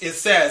out. It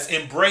says,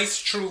 embrace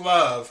true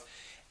love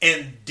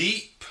and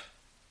deep,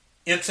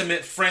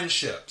 intimate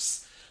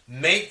friendships.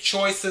 Make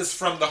choices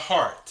from the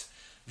heart.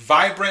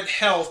 Vibrant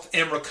health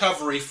and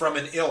recovery from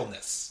an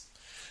illness.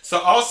 So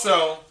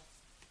also,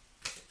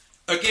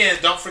 again,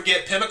 don't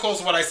forget,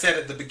 Pentacles, what I said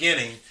at the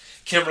beginning,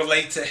 can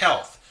relate to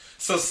health.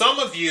 So some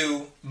of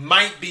you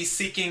might be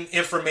seeking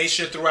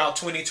information throughout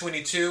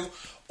 2022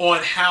 on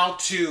how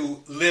to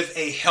live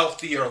a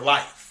healthier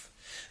life.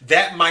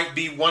 That might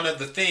be one of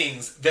the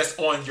things that's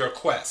on your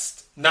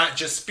quest. Not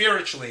just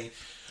spiritually,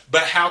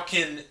 but how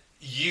can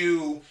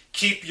you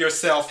keep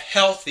yourself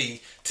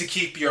healthy to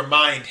keep your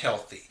mind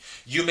healthy?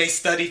 You may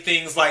study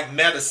things like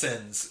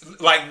medicines,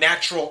 like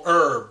natural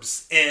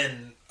herbs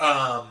and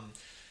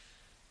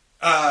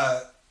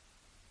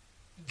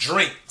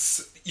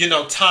drinks,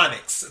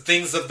 tonics,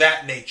 things of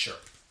that nature,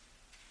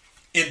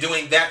 in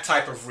doing that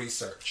type of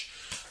research.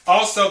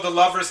 Also, the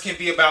Lovers can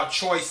be about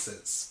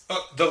choices.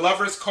 The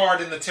Lovers card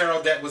in the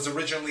tarot deck was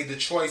originally the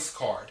choice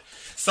card.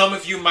 Some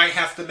of you might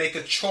have to make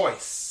a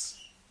choice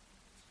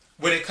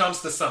when it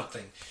comes to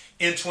something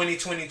in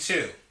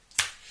 2022.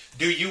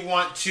 Do you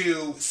want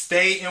to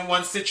stay in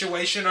one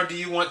situation, or do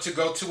you want to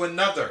go to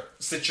another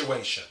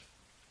situation?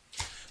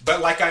 But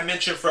like I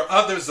mentioned, for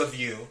others of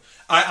you,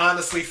 I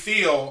honestly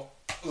feel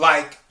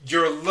like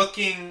you're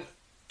looking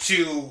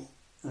to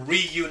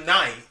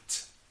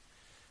reunite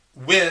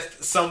with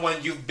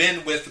someone you've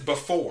been with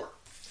before.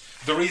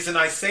 The reason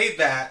I say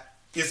that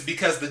is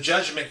because the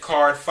Judgment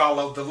card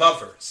followed the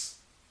Lovers.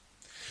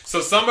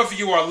 So some of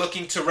you are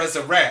looking to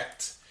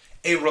resurrect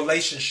a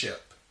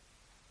relationship.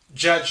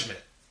 Judgment.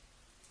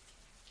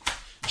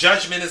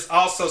 Judgment is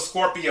also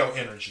Scorpio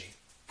energy,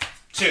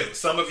 too.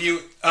 Some of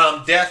you,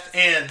 Death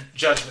and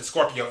Judgment,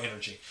 Scorpio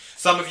energy.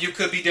 Some of you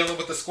could be dealing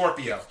with a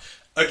Scorpio.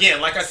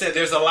 Again, like I said,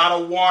 there's a lot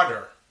of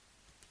water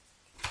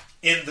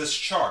in this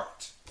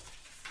chart.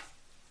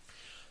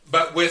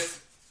 But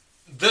with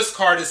this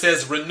card, it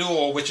says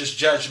renewal, which is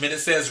Judgment. It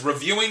says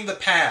reviewing the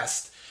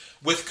past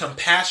with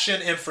compassion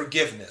and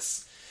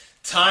forgiveness.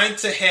 Time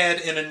to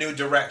head in a new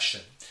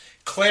direction.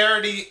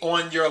 Clarity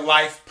on your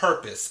life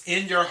purpose.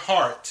 In your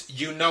heart,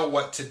 you know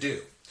what to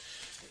do.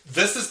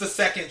 This is the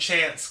second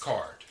chance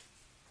card.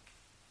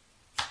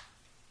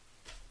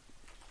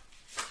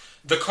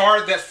 The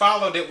card that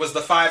followed it was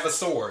the Five of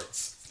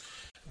Swords.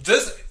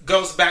 This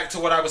goes back to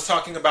what I was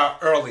talking about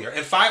earlier.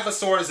 And Five of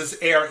Swords is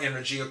air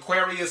energy,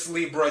 Aquarius,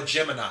 Libra,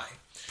 Gemini.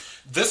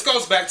 This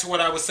goes back to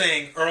what I was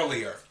saying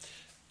earlier.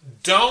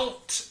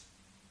 Don't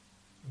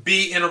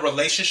be in a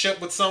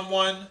relationship with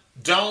someone.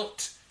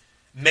 Don't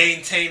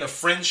maintain a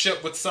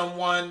friendship with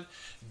someone.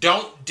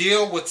 Don't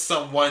deal with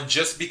someone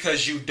just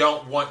because you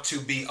don't want to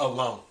be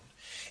alone,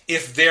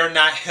 if they're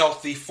not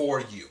healthy for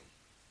you.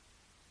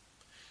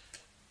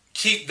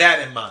 Keep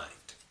that in mind.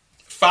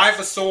 Five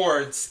of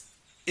Swords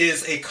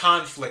is a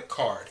conflict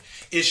card.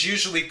 It's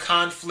usually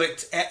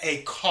conflict at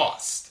a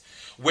cost,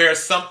 where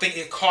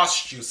it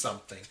costs you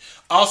something.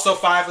 Also,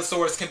 Five of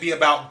Swords can be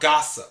about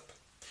gossip.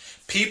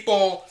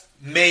 People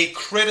may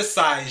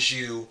criticize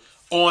you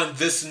on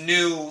this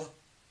new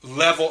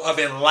level of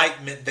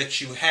enlightenment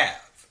that you have.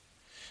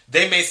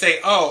 They may say,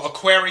 oh,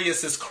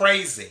 Aquarius is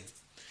crazy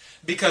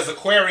because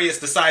Aquarius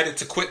decided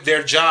to quit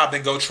their job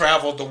and go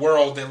travel the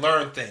world and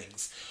learn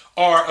things.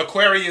 Or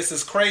Aquarius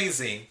is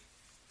crazy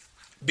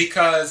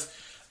because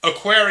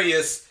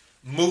Aquarius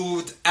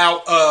moved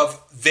out of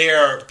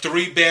their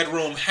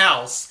 3-bedroom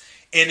house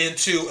and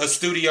into a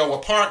studio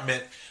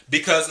apartment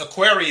because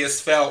Aquarius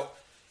felt,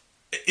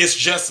 it's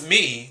just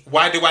me.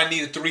 Why do I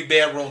need a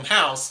 3-bedroom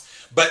house?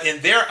 But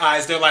in their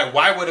eyes, they're like,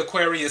 why would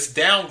Aquarius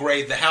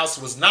downgrade? The house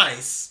was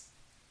nice.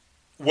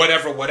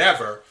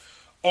 Whatever.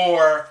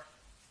 Or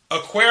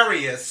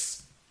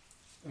Aquarius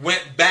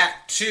went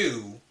back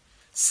to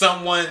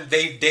someone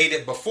they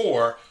dated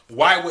before.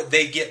 Why would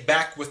they get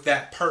back with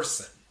that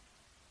person?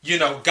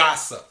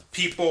 Gossip.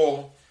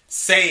 People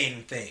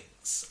saying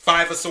things.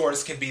 Five of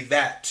Swords can be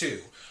that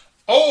too.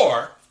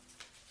 Or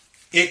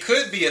it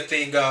could be a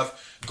thing of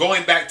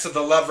going back to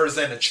the Lovers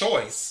and a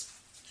Choice,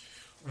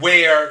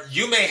 where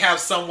you may have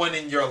someone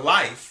in your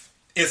life,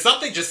 and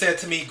something just said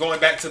to me going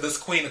back to this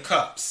Queen of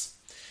Cups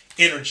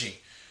energy,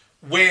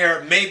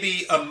 where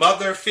maybe a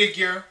mother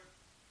figure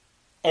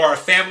or a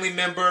family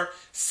member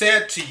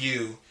said to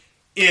you,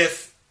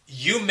 if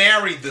you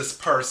marry this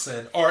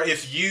person, or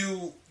if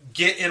you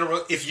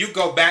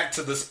go back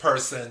to this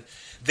person,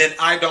 then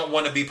I don't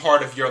want to be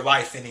part of your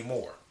life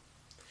anymore.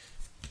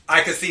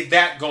 I could see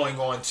that going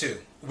on too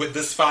with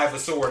this Five of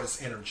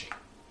Swords energy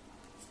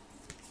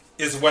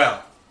as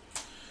well.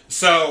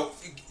 So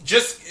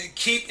just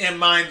keep in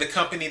mind the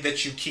company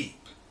that you keep.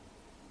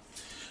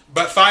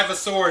 But Five of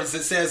Swords,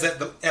 it says at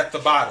the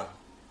bottom,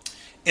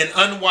 an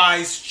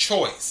unwise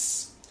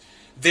choice.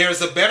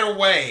 There's a better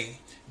way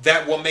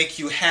that will make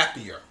you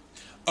happier.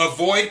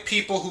 Avoid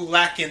people who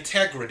lack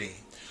integrity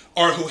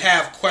or who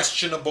have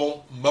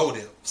questionable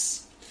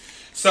motives.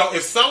 So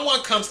if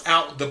someone comes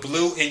out the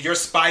blue and your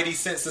spidey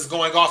sense is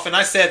going off, and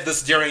I said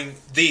this during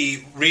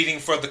the reading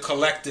for the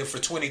collective for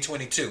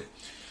 2022,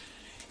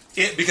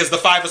 because the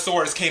Five of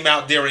Swords came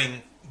out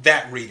during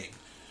that reading.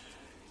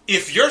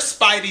 If your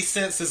spidey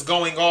sense is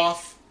going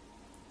off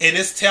and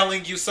it's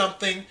telling you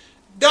something,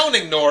 don't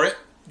ignore it.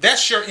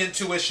 That's your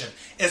intuition.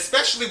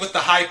 Especially with the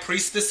High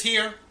Priestess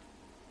here.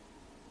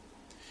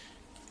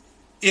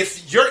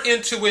 If your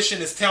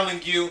intuition is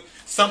telling you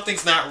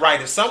something's not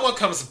right, if someone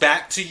comes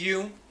back to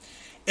you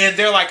and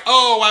they're like,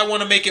 oh, I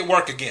want to make it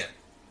work again.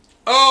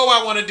 Oh,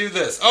 I want to do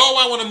this.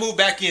 Oh, I want to move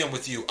back in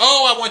with you.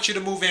 Oh, I want you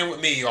to move in with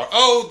me. Or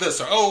oh,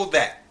 this or oh,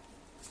 that.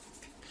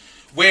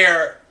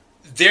 Where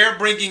they're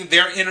bringing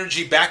their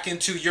energy back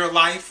into your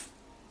life,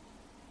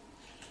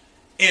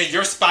 and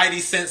your spidey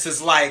sense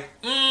is like,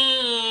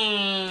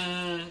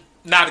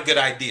 not a good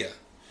idea.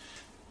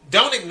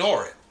 Don't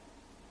ignore it.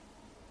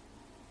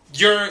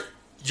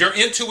 Your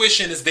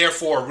intuition is there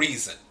for a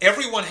reason.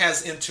 Everyone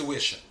has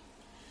intuition.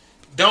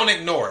 Don't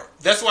ignore it.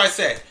 That's why I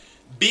said,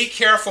 be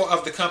careful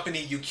of the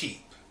company you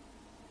keep.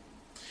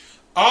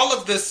 All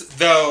of this,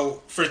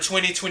 though, for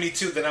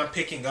 2022 that I'm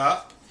picking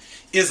up,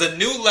 is a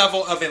new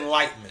level of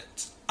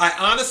enlightenment. I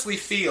honestly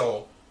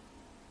feel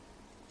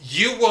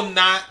you will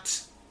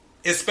not,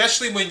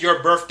 especially when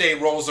your birthday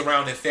rolls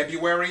around in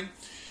February,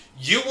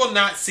 you will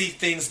not see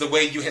things the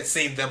way you had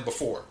seen them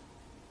before.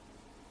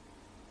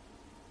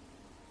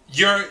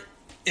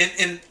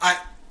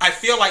 I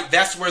feel like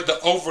that's where the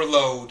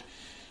overload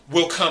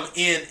will come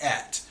in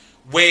at,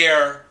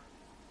 where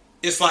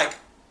it's like,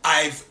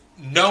 I've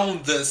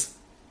known this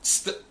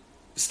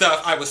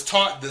stuff, I was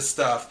taught this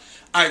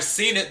stuff, I've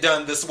seen it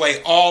done this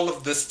way all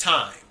of this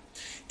time.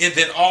 And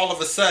then all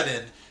of a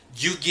sudden,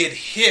 you get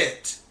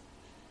hit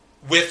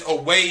with a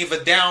wave of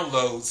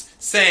downloads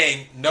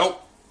saying,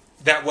 nope,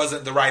 that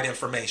wasn't the right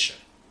information.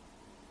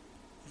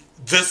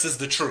 This is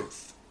the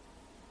truth.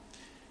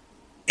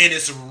 And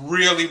it's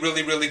really,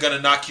 really, really going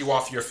to knock you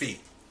off your feet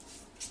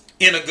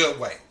in a good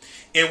way.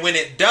 And when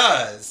it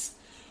does,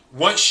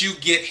 once you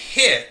get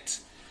hit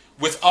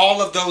with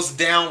all of those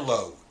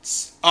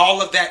downloads, all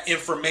of that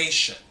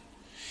information,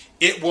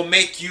 it will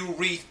make you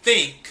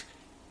rethink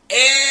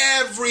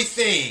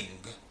everything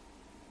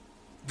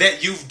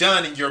that you've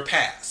done in your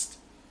past.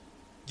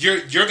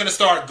 You're going to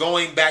start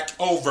going back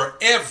over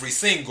every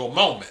single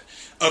moment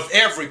of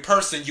every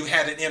person you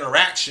had an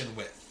interaction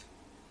with.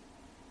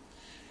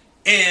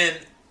 And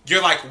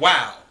you're like,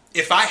 wow,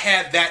 if I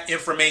had that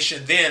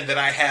information then that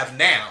I have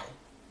now,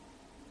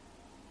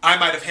 I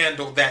might have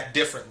handled that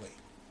differently.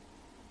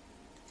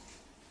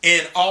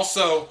 And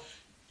also,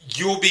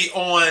 you'll be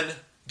on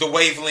the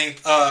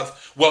wavelength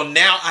of, well,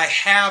 now I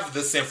have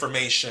this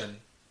information.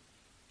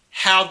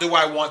 How do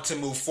I want to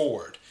move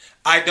forward?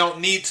 I don't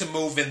need to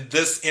move in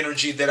this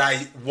energy that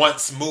I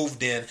once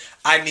moved in.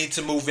 I need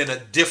to move in a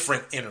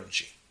different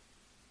energy.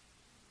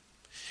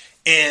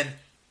 And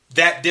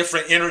that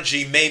different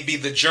energy may be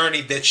the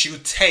journey that you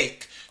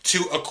take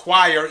to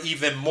acquire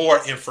even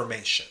more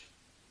information.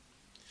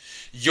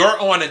 You're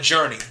on a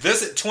journey.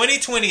 This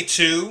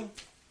 2022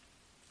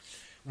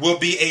 will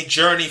be a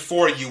journey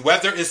for you,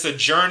 whether it's a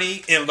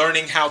journey in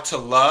learning how to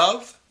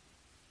love,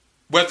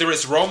 whether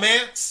it's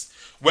romance,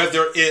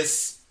 whether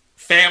it's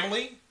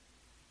family,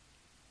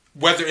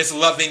 whether it's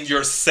loving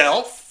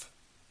yourself.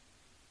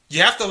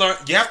 You have to learn,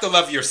 you have to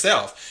love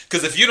yourself,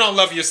 because if you don't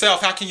love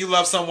yourself, how can you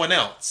love someone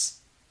else?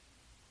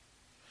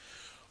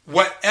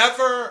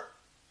 Whatever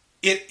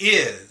it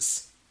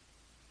is,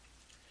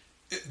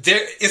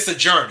 it's a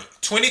journey.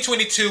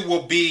 2022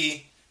 will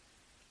be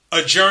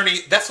a journey.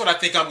 That's what I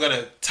think I'm going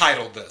to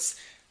title this.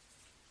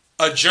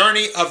 A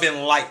journey of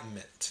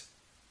enlightenment.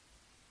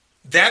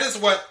 That is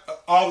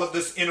what all of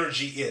this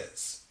energy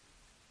is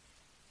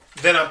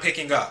that I'm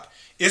picking up.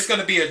 It's going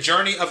to be a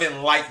journey of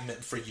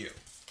enlightenment for you.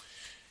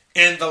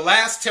 And the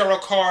last tarot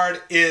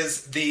card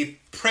is the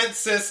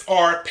Princess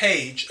or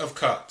Page of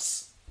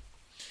Cups.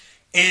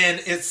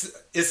 And it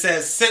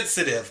says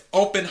sensitive,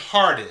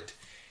 open-hearted,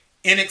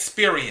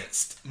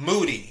 inexperienced,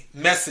 moody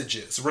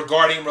messages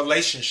regarding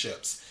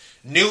relationships,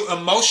 new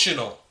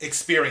emotional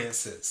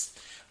experiences,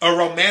 a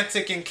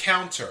romantic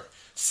encounter,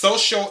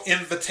 social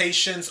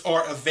invitations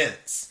or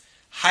events,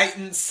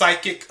 heightened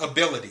psychic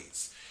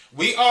abilities.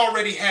 We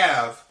already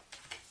have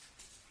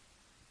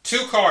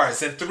 2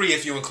 cards, and 3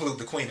 if you include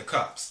the Queen of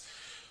Cups,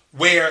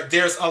 where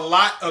there's a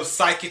lot of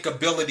psychic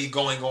ability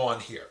going on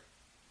here.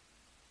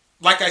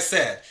 Like I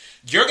said,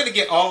 you're going to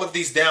get all of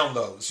these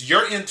downloads.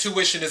 Your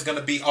intuition is going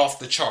to be off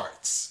the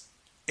charts,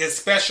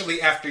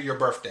 especially after your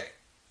birthday.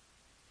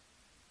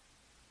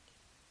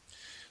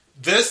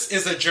 This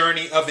is a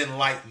journey of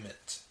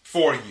enlightenment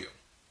for you.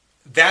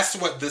 That's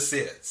what this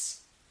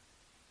is.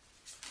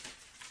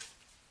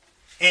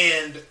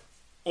 And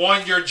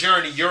on your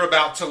journey, you're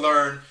about to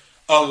learn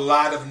a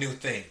lot of new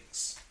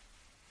things.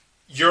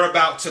 You're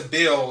about to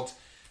build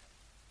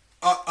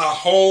a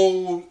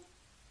whole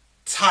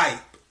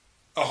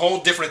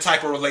different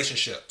type of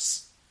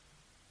relationships.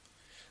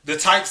 The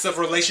types of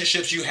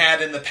relationships you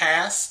had in the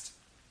past,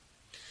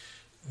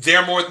 they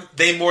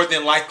more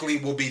than likely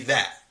will be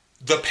that,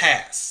 the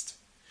past.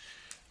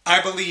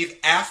 I believe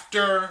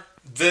after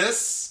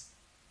this,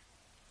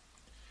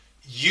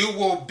 you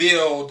will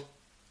build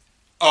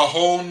a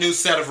whole new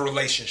set of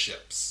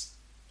relationships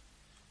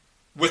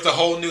with a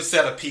whole new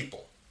set of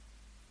people.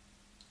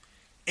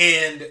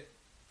 And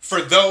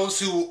for those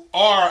who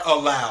are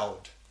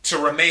allowed to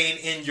remain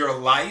in your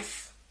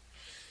life,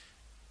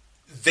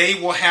 they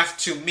will have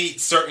to meet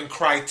certain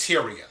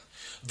criteria.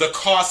 The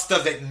cost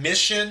of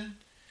admission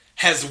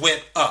has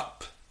went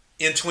up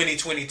in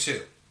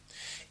 2022.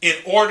 In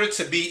order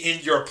to be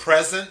in your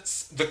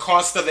presence, the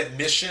cost of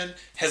admission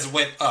has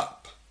went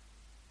up.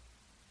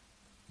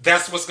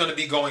 That's what's going to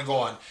be going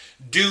on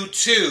due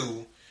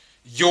to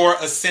your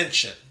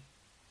ascension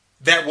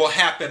that will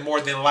happen more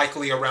than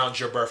likely around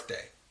your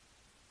birthday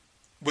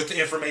with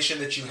the information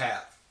that you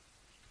have.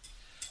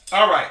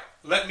 All right,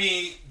 let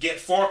me get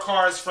 4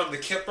 cards from the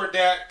Kipper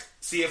deck,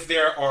 see if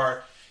there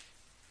are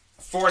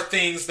 4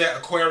 things that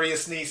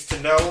Aquarius needs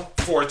to know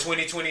for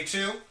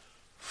 2022.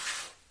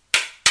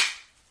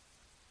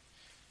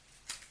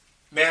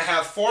 May I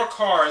have 4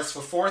 cards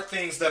for 4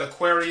 things that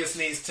Aquarius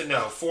needs to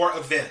know, 4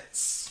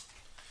 events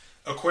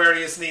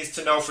Aquarius needs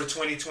to know for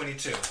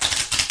 2022.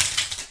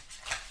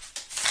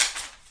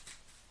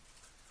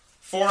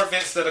 4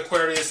 events that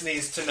Aquarius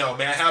needs to know.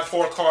 May I have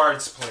 4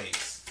 cards,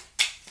 please?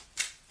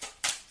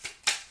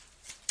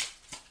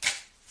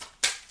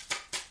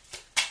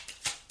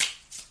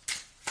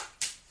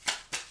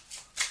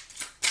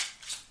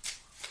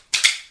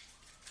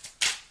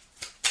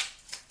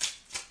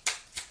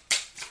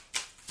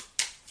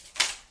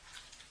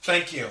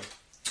 Thank you.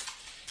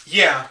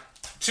 Yeah,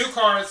 2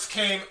 cards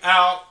came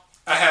out.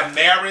 I have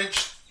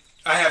marriage.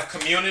 I have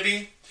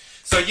community.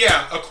 So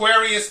yeah,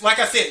 Aquarius, like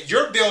I said,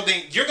 you're going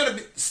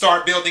to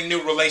start building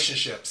new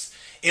relationships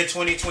in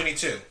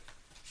 2022.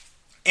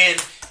 And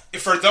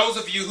for those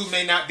of you who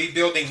may not be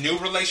building new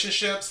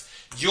relationships,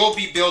 you'll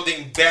be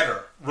building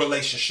better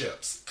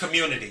relationships,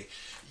 community.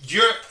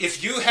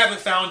 If you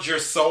haven't found your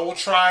soul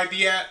tribe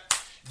yet,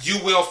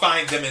 you will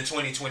find them in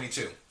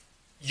 2022.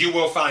 You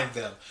will find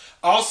them.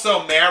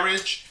 Also,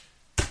 marriage,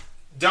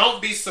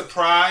 don't be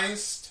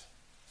surprised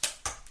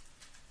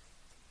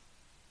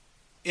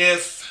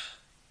if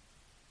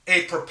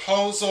a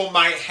proposal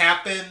might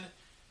happen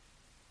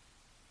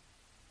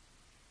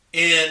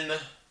in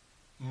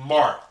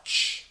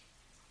March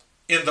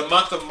in the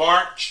month of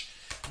March,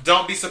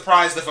 don't be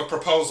surprised if a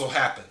proposal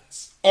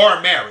happens. Or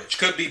a marriage.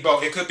 Could be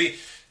both. It could be,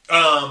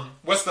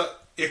 what's the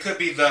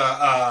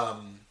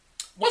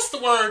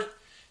word?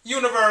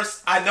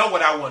 Universe. I know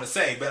what I want to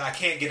say, but I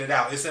can't get it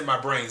out. It's in my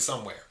brain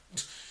somewhere.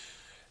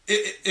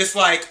 It's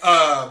like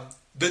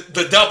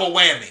the double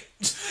whammy.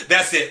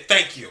 That's it.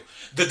 Thank you.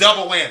 The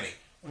double whammy.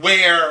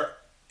 Where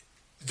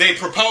they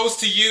propose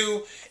to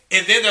you,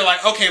 and then they're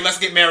like, okay, let's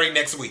get married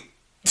next week.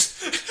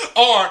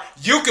 Or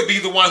you could be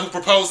the one who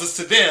proposes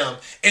to them,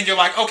 and you're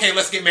like, okay,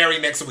 let's get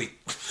married next week.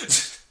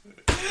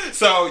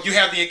 So you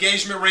have the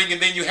engagement ring,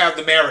 and then you have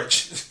the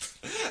marriage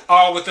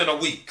all within a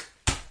week.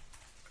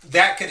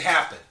 That could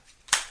happen.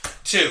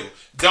 2,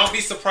 don't be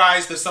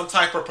surprised if some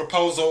type of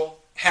proposal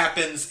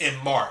happens in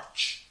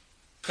March,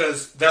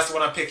 because that's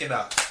what I'm picking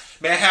up.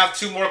 May I have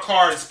 2 more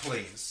cards,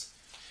 please?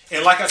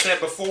 And like I said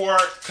before,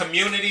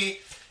 community,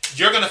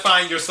 you're going to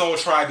find your soul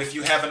tribe if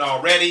you haven't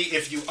already.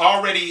 If you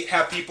already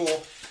have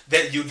people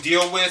that you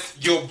deal with,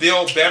 you'll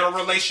build better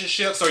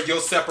relationships, or you'll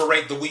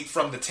separate the wheat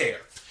from the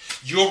tare.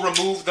 You'll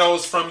remove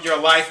those from your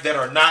life that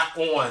are not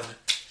on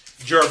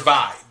your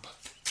vibe.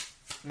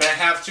 May I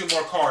have 2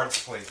 more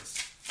cards, please?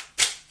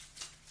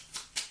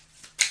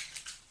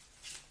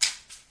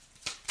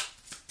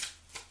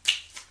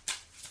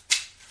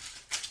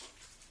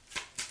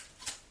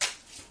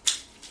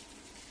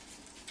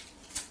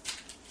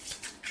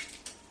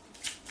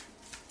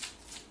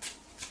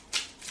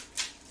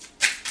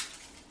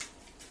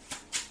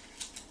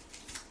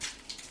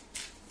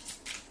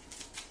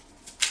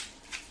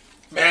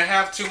 May I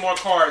have 2 more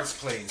cards,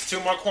 please?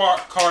 2 more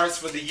cards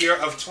for the year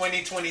of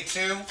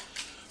 2022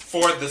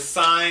 for the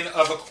sign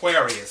of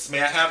Aquarius. May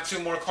I have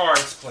 2 more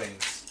cards, please?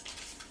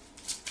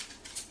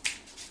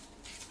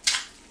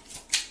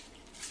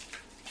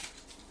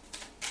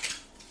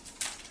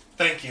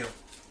 Thank you.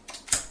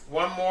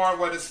 1 more.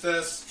 What is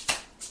this?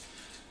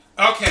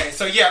 Okay,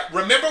 so yeah,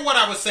 remember what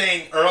I was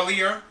saying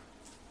earlier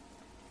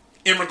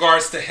in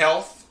regards to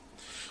health?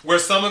 Where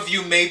some of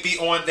you may be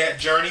on that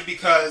journey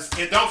because,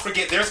 and don't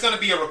forget, there's going to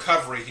be a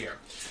recovery here.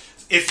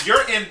 If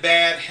you're in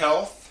bad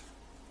health,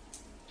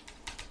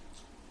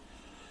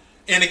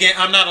 and again,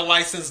 I'm not a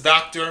licensed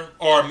doctor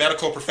or a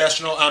medical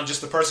professional. I'm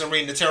just a person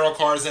reading the tarot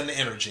cards and the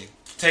energy.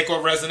 Take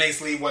what resonates,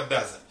 leave what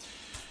doesn't.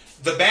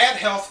 The bad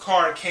health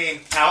card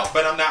came out,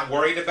 but I'm not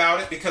worried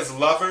about it because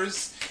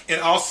Lovers and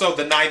also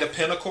the Knight of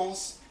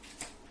Pentacles,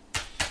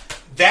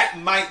 that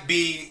might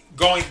be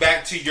going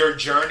back to your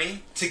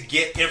journey to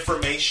get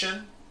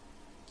information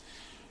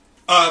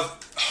of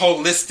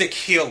holistic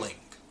healing,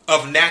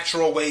 of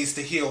natural ways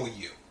to heal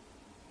you.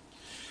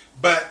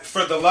 But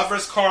for the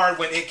Lovers card,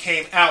 when it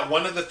came out,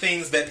 one of the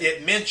things that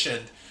it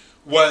mentioned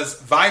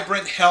was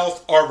vibrant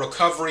health or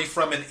recovery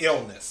from an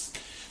illness.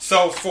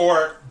 So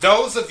for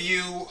those of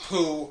you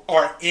who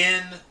are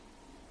in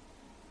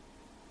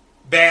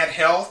bad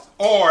health,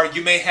 or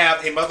you may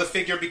have a mother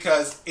figure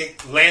because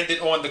it landed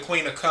on the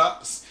Queen of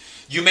Cups,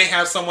 you may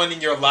have someone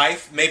in your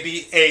life,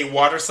 maybe a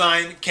water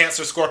sign,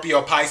 Cancer,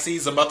 Scorpio,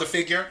 Pisces, a mother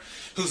figure,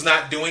 who's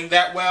not doing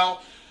that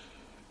well.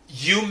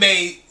 You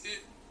may,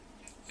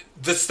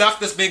 the stuff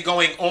that's been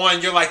going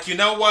on, you're like, you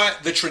know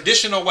what? The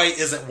traditional way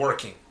isn't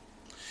working.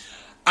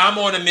 I'm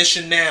on a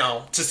mission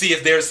now to see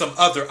if there's some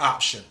other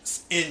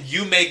options. And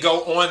you may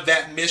go on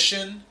that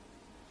mission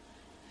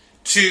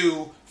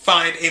to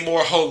find a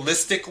more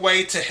holistic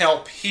way to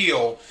help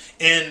heal.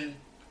 And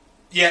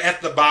yeah,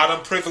 at the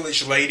bottom,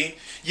 privileged lady.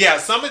 Yeah,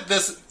 some of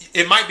this,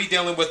 it might be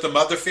dealing with the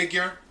mother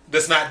figure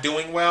that's not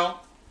doing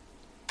well.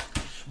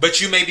 But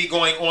you may be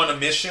going on a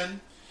mission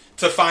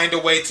to find a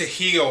way to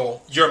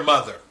heal your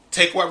mother.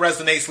 Take what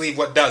resonates, leave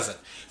what doesn't.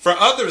 For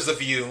others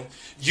of you,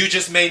 you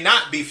just may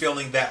not be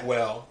feeling that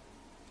well.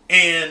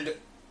 And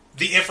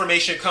the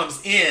information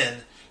comes in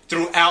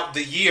throughout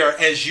the year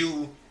as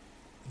you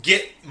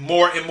get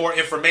more and more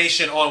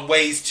information on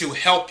ways to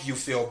help you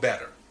feel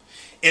better.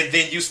 And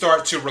then you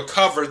start to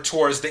recover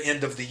towards the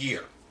end of the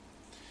year.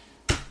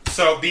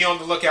 So be on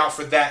the lookout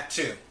for that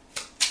too.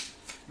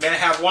 May I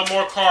have 1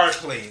 more card,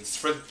 please,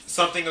 for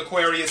something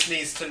Aquarius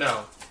needs to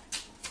know?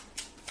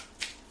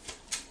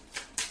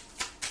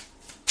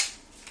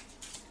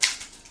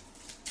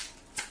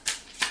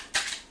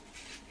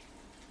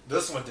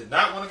 This one did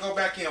not want to go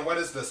back in. What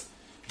is this?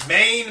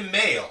 Main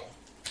male.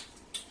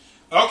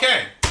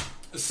 Okay,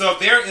 so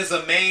there is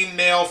a main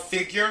male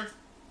figure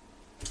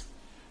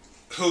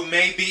who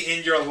may be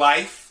in your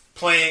life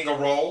playing a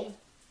role.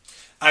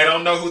 I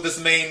don't know who this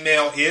main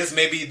male is.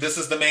 Maybe this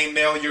is the main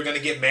male you're going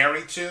to get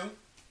married to.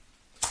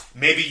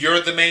 Maybe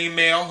you're the main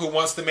male who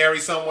wants to marry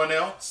someone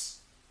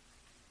else.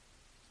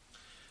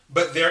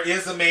 But there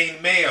is a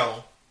main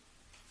male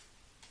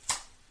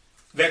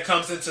that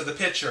comes into the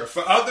picture.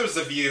 For others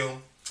of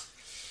you,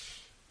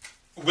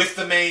 with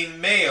the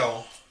main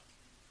male,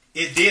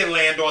 it did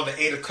land on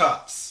the 8 of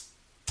Cups.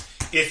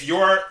 If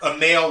you're a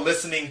male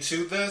listening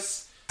to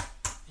this,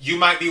 you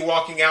might be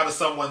walking out of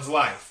someone's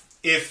life.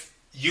 If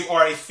you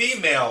are a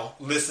female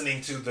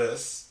listening to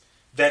this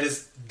that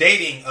is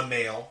dating a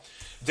male,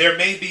 there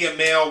may be a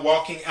male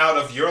walking out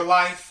of your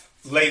life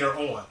later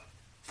on.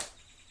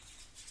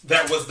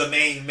 that was the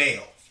main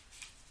male.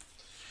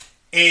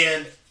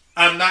 And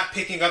I'm not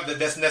picking up that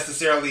that's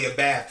necessarily a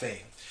bad thing.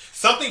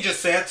 Something just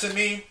said to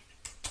me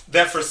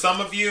that for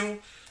some of you,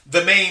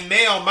 the main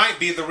male might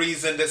be the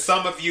reason that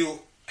some of you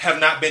have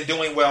not been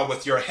doing well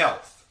with your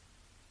health.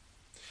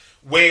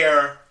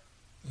 Where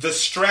the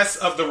stress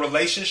of the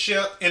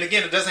relationship, and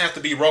again, it doesn't have to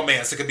be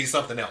romance, it could be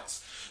something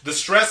else. The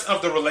stress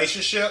of the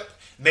relationship,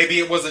 maybe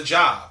it was a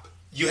job.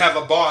 You have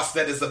a boss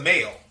that is a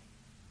male.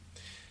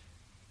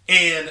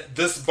 And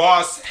this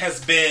boss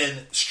has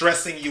been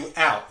stressing you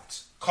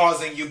out,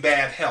 causing you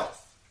bad health.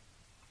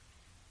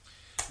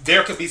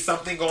 There could be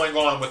something going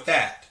on with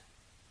that.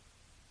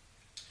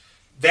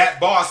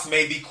 That boss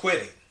may be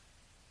quitting.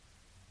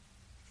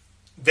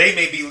 They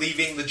may be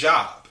leaving the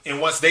job. And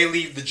once they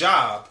leave the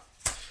job,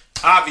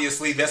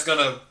 obviously that's going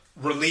to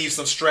relieve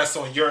some stress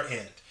on your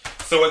end.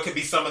 So it could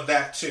be some of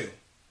that too.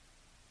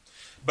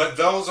 But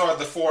those are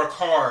the 4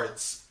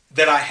 cards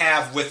that I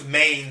have with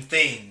main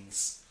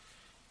things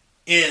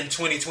in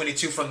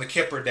 2022 from the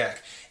Kipper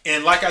deck.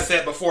 And like I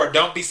said before,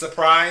 don't be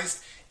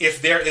surprised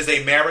if there is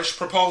a marriage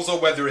proposal,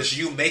 whether it's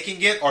you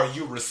making it or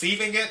you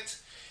receiving it,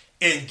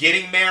 and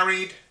getting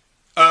married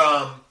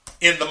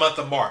in the month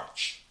of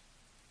March.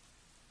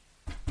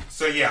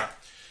 So yeah.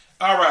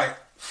 All right.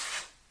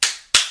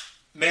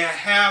 May I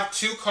have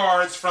 2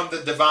 cards from the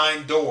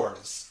Divine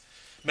Doors?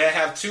 May I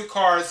have 2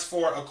 cards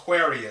for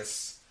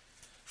Aquarius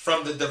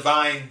from the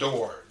Divine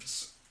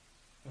Doors?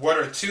 What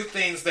are 2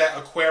 things that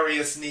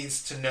Aquarius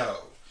needs to know?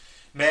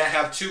 May I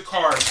have 2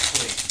 cards,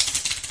 please?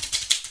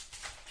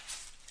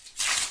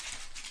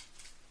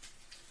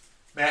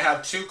 May I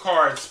have 2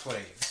 cards,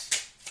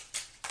 please?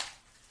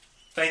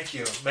 Thank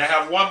you. May I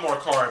have 1 more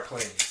card,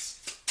 please?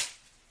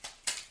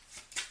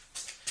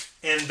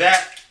 And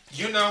that,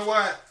 you know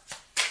what?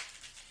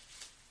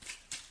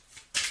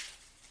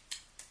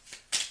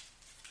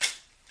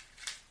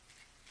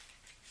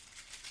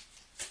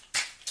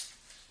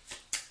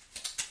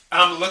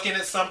 I'm looking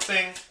at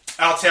something.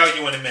 I'll tell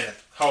you in a minute.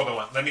 Hold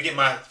on. Let me get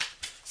my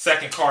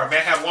second card. May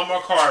I have 1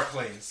 more card,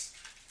 please?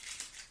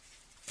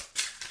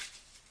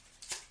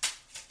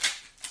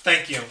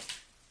 Thank you.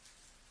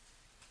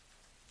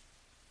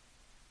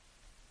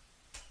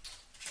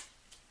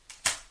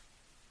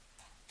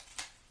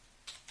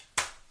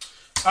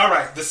 All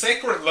right. The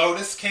Sacred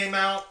Lotus came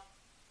out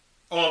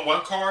on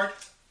 1 card.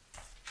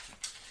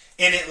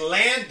 And it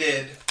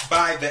landed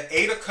by the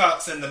 8 of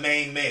Cups and the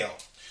main male.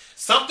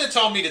 Something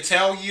told me to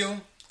tell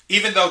you,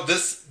 even though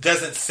this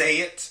doesn't say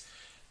it,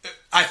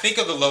 I think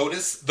of the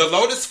lotus. The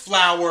lotus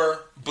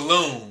flower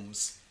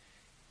blooms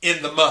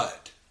in the mud.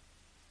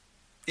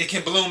 It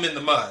can bloom in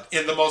the mud,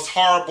 in the most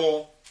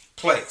horrible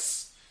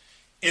place.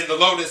 And the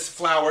lotus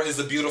flower is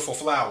a beautiful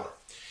flower.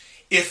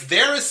 If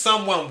there is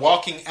someone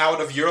walking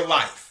out of your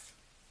life,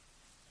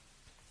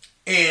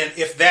 and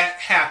if that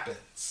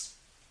happens,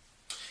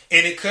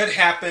 and it could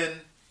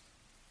happen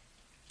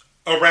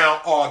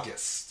around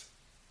August.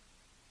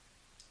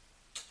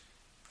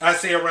 I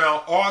say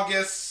around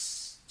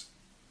August.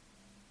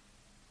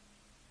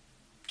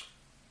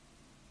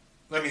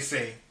 Let me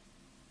see.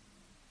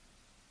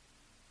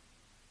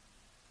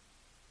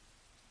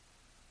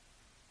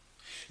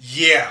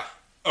 Yeah,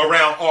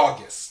 around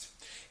August.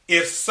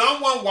 If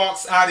someone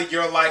walks out of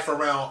your life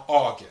around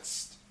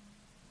August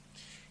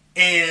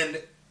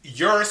and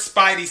your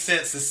spidey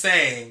sense is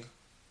saying,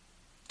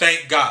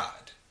 thank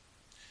God,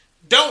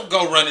 don't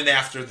go running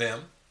after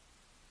them.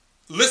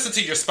 Listen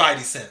to your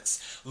spidey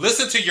sense.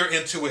 Listen to your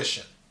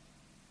intuition.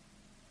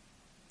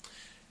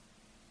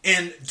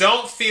 And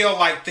don't feel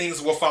like things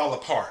will fall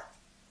apart.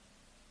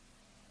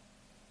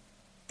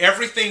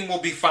 Everything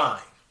will be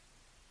fine.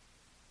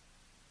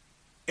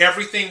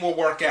 Everything will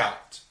work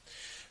out.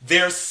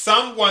 There's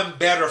someone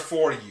better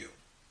for you.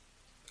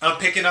 I'm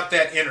picking up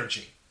that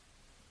energy.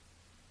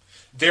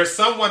 There's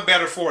someone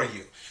better for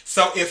you.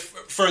 So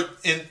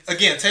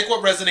again, take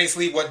what resonates,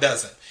 leave what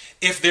doesn't.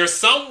 If there's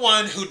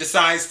someone who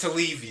decides to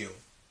leave you,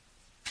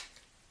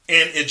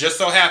 and it just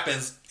so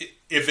happens,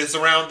 if it's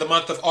around the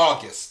month of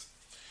August,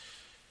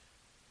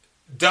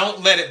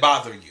 don't let it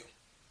bother you.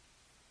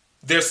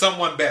 There's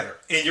someone better,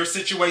 and your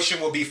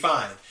situation will be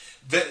fine.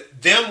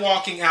 Them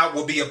walking out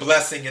will be a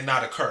blessing and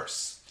not a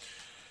curse.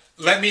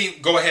 Let me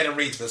go ahead and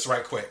read this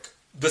right quick.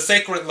 The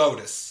Sacred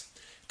Lotus.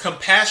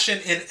 Compassion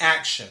in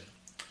action.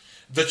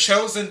 The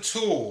chosen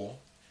tool.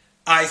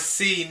 I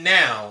see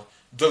now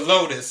the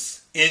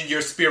lotus in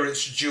your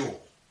spirit's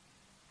jewel.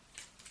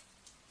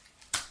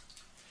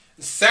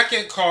 The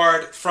second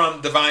card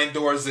from Divine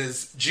Doors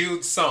is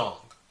Jude's Song.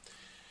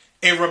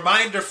 A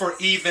reminder for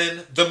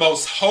even the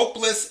most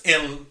hopeless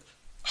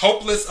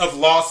of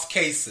lost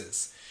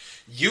cases.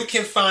 You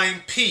can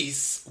find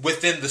peace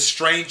within the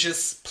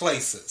strangest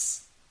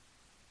places.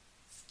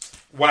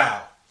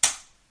 Wow.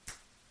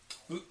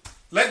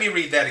 Let me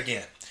read that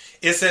again.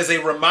 It says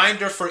a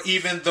reminder for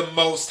even the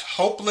most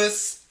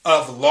hopeless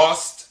of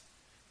lost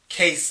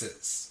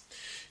cases.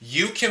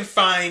 You can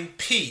find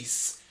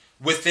peace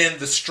within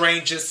the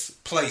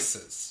strangest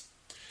places.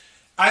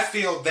 I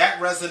feel that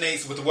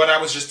resonates with what I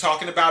was just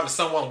talking about. If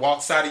someone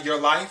walks out of your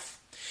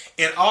life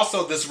And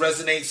also this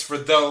resonates for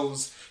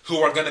those who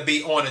are going to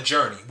be on a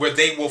journey where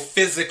they will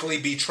physically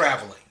be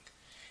traveling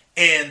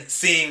and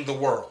seeing the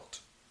world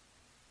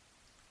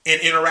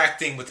and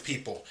interacting with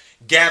people,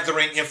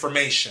 gathering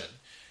information,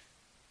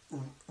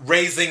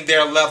 raising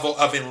their level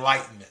of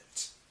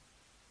enlightenment.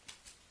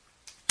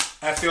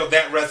 I feel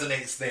that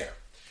resonates there.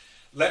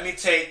 Let me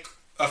take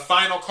a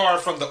final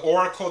card from the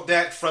Oracle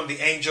deck from the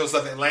Angels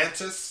of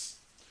Atlantis.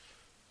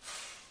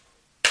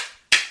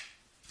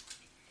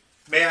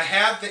 May I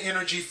have the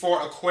energy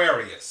for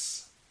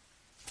Aquarius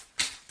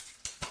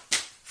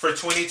for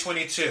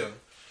 2022?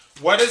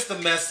 What is the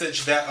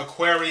message that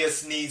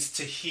Aquarius needs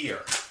to hear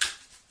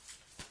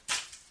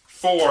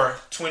for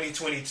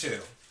 2022?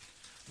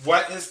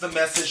 What is the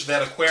message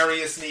that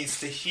Aquarius needs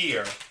to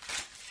hear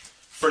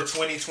for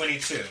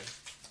 2022?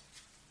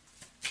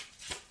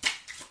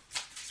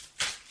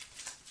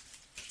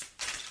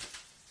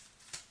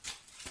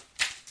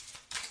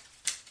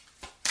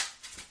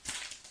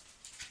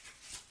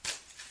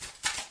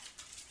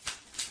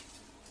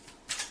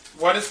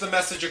 What is the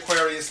message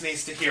Aquarius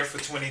needs to hear for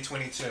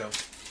 2022?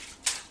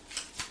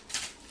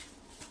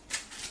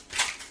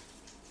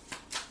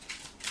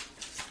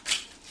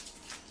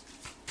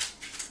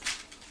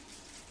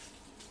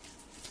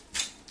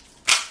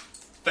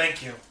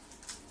 Thank you.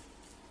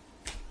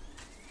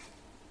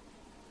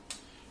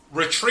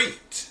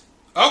 Retreat.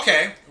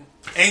 Okay.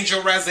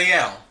 Angel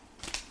Raziel.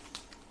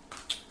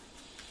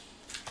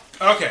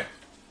 Okay.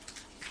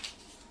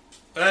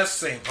 Let's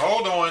see.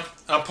 Hold on.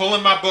 I'm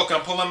pulling my book.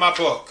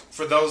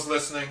 For those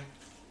listening.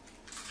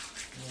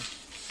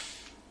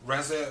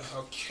 Raziel.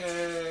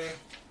 Okay.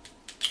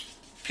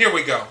 Here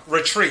we go.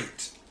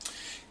 Retreat.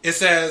 It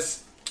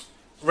says,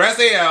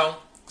 Raziel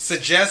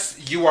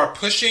suggests you are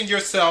pushing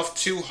yourself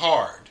too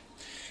hard.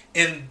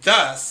 And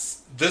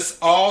thus, this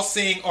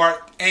all-seeing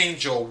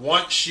archangel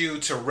wants you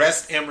to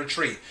rest and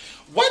retreat.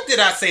 What did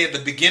I say at the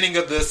beginning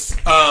of this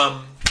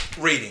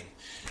reading?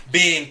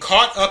 Being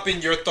caught up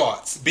in your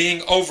thoughts,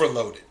 being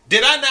overloaded.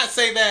 Did I not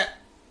say that?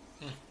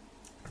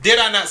 Did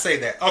I not say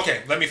that?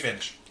 Okay, let me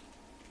finish.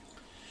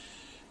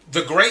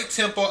 The Great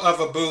Temple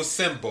of Abu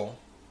Simbel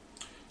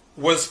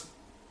was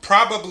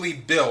probably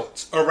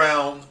built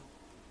around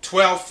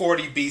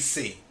 1240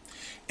 BC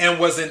and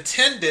was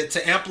intended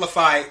to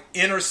amplify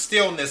inner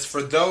stillness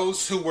for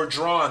those who were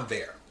drawn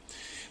there.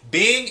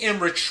 Being in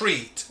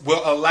retreat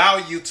will allow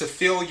you to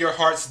feel your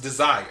heart's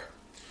desire.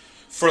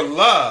 For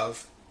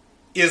love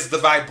is the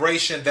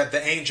vibration that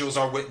the angels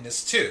are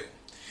witness to.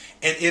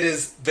 And it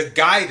is the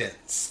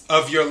guidance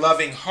of your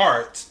loving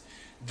heart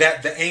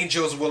that the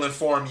angels will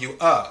inform you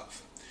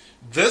of.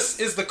 This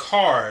is the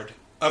card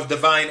of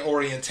divine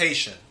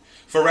orientation.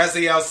 For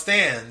Raziel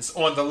stands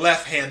on the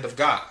left hand of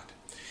God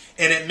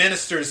and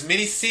administers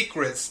many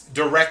secrets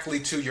directly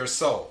to your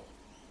soul.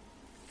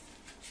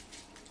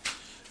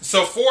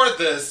 So for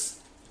this,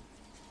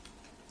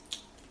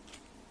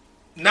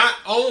 not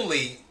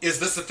only is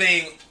this a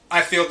thing,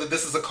 I feel that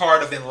this is a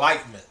card of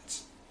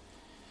enlightenment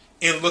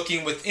in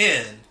looking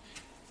within.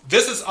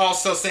 This is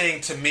also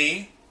saying to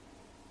me,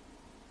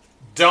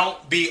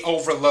 don't be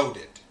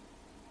overloaded.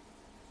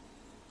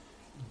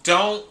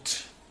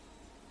 Don't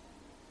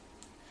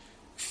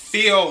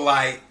feel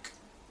like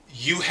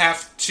you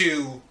have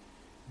to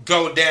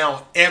go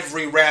down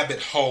every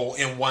rabbit hole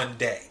in one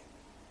day.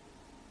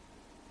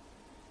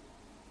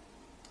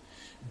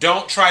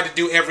 Don't try to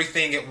do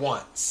everything at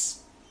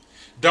once.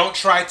 Don't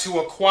try to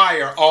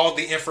acquire all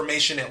the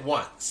information at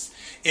once.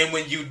 And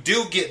when you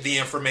do get the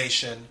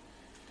information,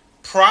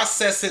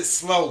 process it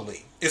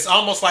slowly. It's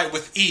almost like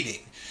with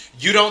eating.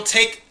 You don't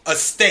take a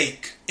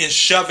steak and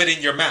shove it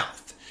in your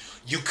mouth.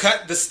 You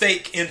cut the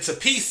steak into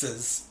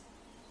pieces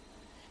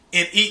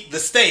and eat the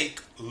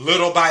steak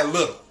little by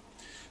little.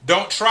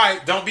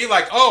 Don't be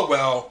like, oh,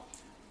 well,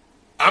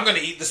 I'm going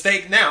to eat the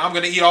steak now. I'm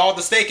going to eat all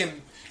the steak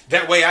and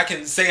that way I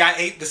can say I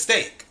ate the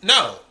steak.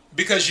 No,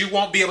 because you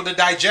won't be able to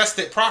digest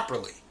it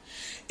properly.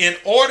 And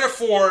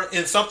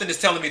something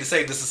is telling me to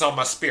say this is on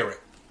my spirit.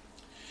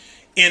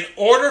 In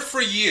order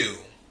for you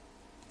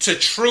to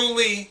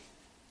truly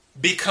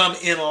become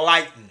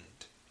enlightened,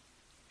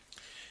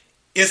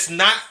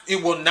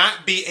 it will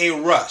not be a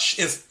rush.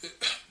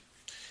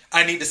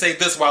 I need to say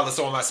this while it's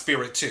on my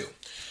spirit too.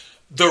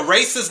 The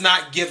race is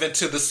not given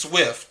to the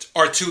swift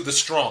or to the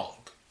strong,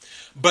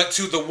 but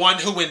to the one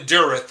who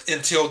endureth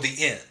until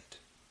the end.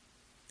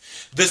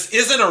 This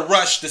isn't a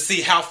rush to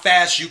see how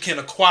fast you can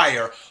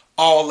acquire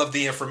all of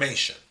the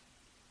information.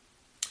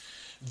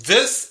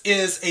 This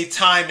is a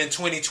time in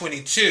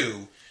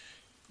 2022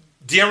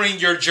 during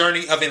your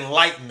journey of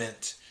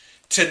enlightenment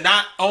to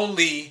not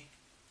only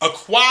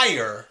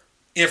acquire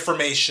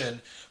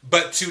information,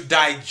 but to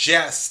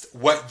digest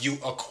what you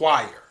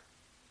acquire.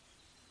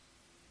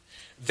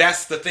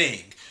 That's the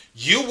thing.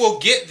 You will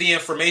get the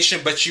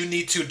information, but you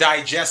need to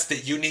digest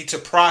it. You need to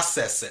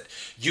process it.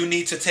 You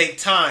need to take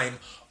time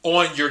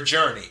on your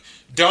journey.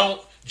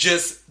 Don't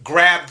just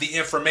grab the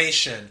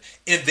information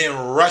and then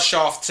rush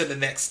off to the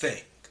next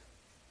thing.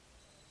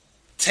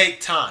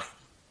 Take time.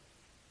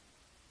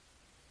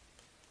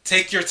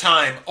 Take your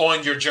time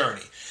on your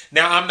journey.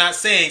 Now, I'm not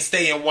saying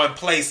stay in one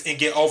place and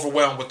get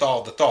overwhelmed with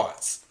all the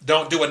thoughts.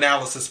 Don't do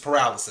analysis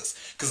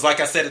paralysis. Because like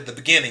I said at the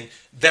beginning,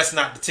 that's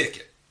not the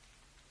ticket.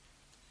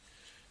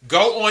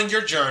 Go on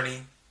your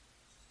journey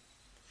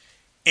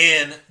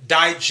and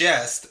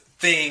digest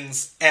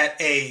things at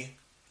a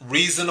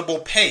reasonable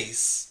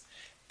pace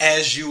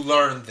as you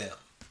learn them.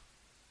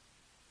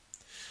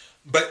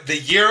 But the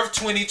year of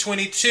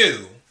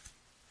 2022,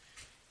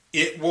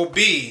 it will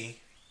be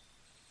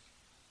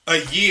a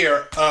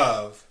year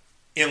of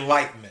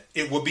enlightenment.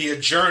 It will be a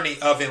journey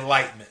of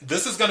enlightenment.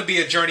 This is going to be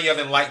a journey of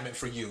enlightenment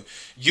for you.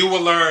 You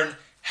will learn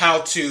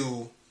how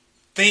to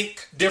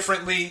think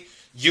differently.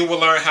 You will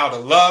learn how to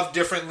love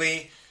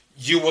differently.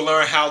 You will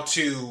learn how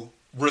to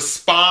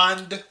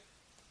respond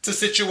to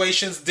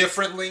situations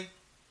differently.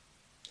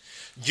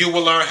 You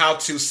will learn how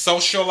to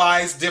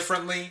socialize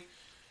differently.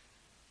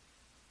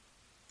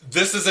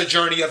 This is a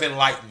journey of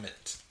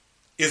enlightenment,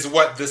 is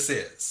what this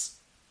is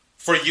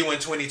for you in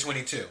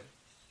 2022.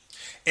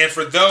 And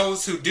for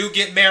those who do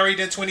get married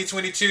in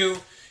 2022,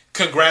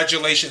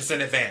 congratulations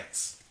in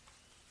advance.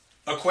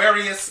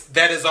 Aquarius,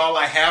 that is all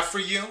I have for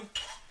you.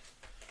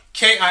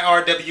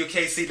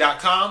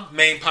 KIRWKC.com,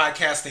 main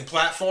podcasting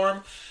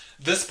platform.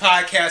 This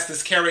podcast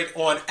is carried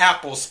on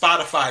Apple,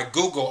 Spotify,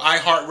 Google,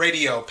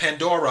 iHeartRadio,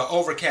 Pandora,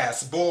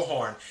 Overcast,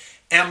 Bullhorn,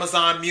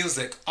 Amazon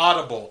Music,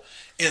 Audible,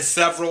 and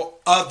several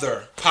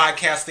other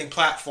podcasting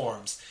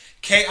platforms.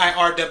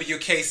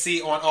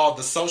 KIRWKC on all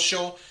the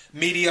social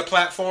media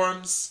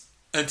platforms.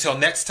 Until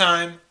next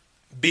time,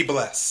 be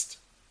blessed.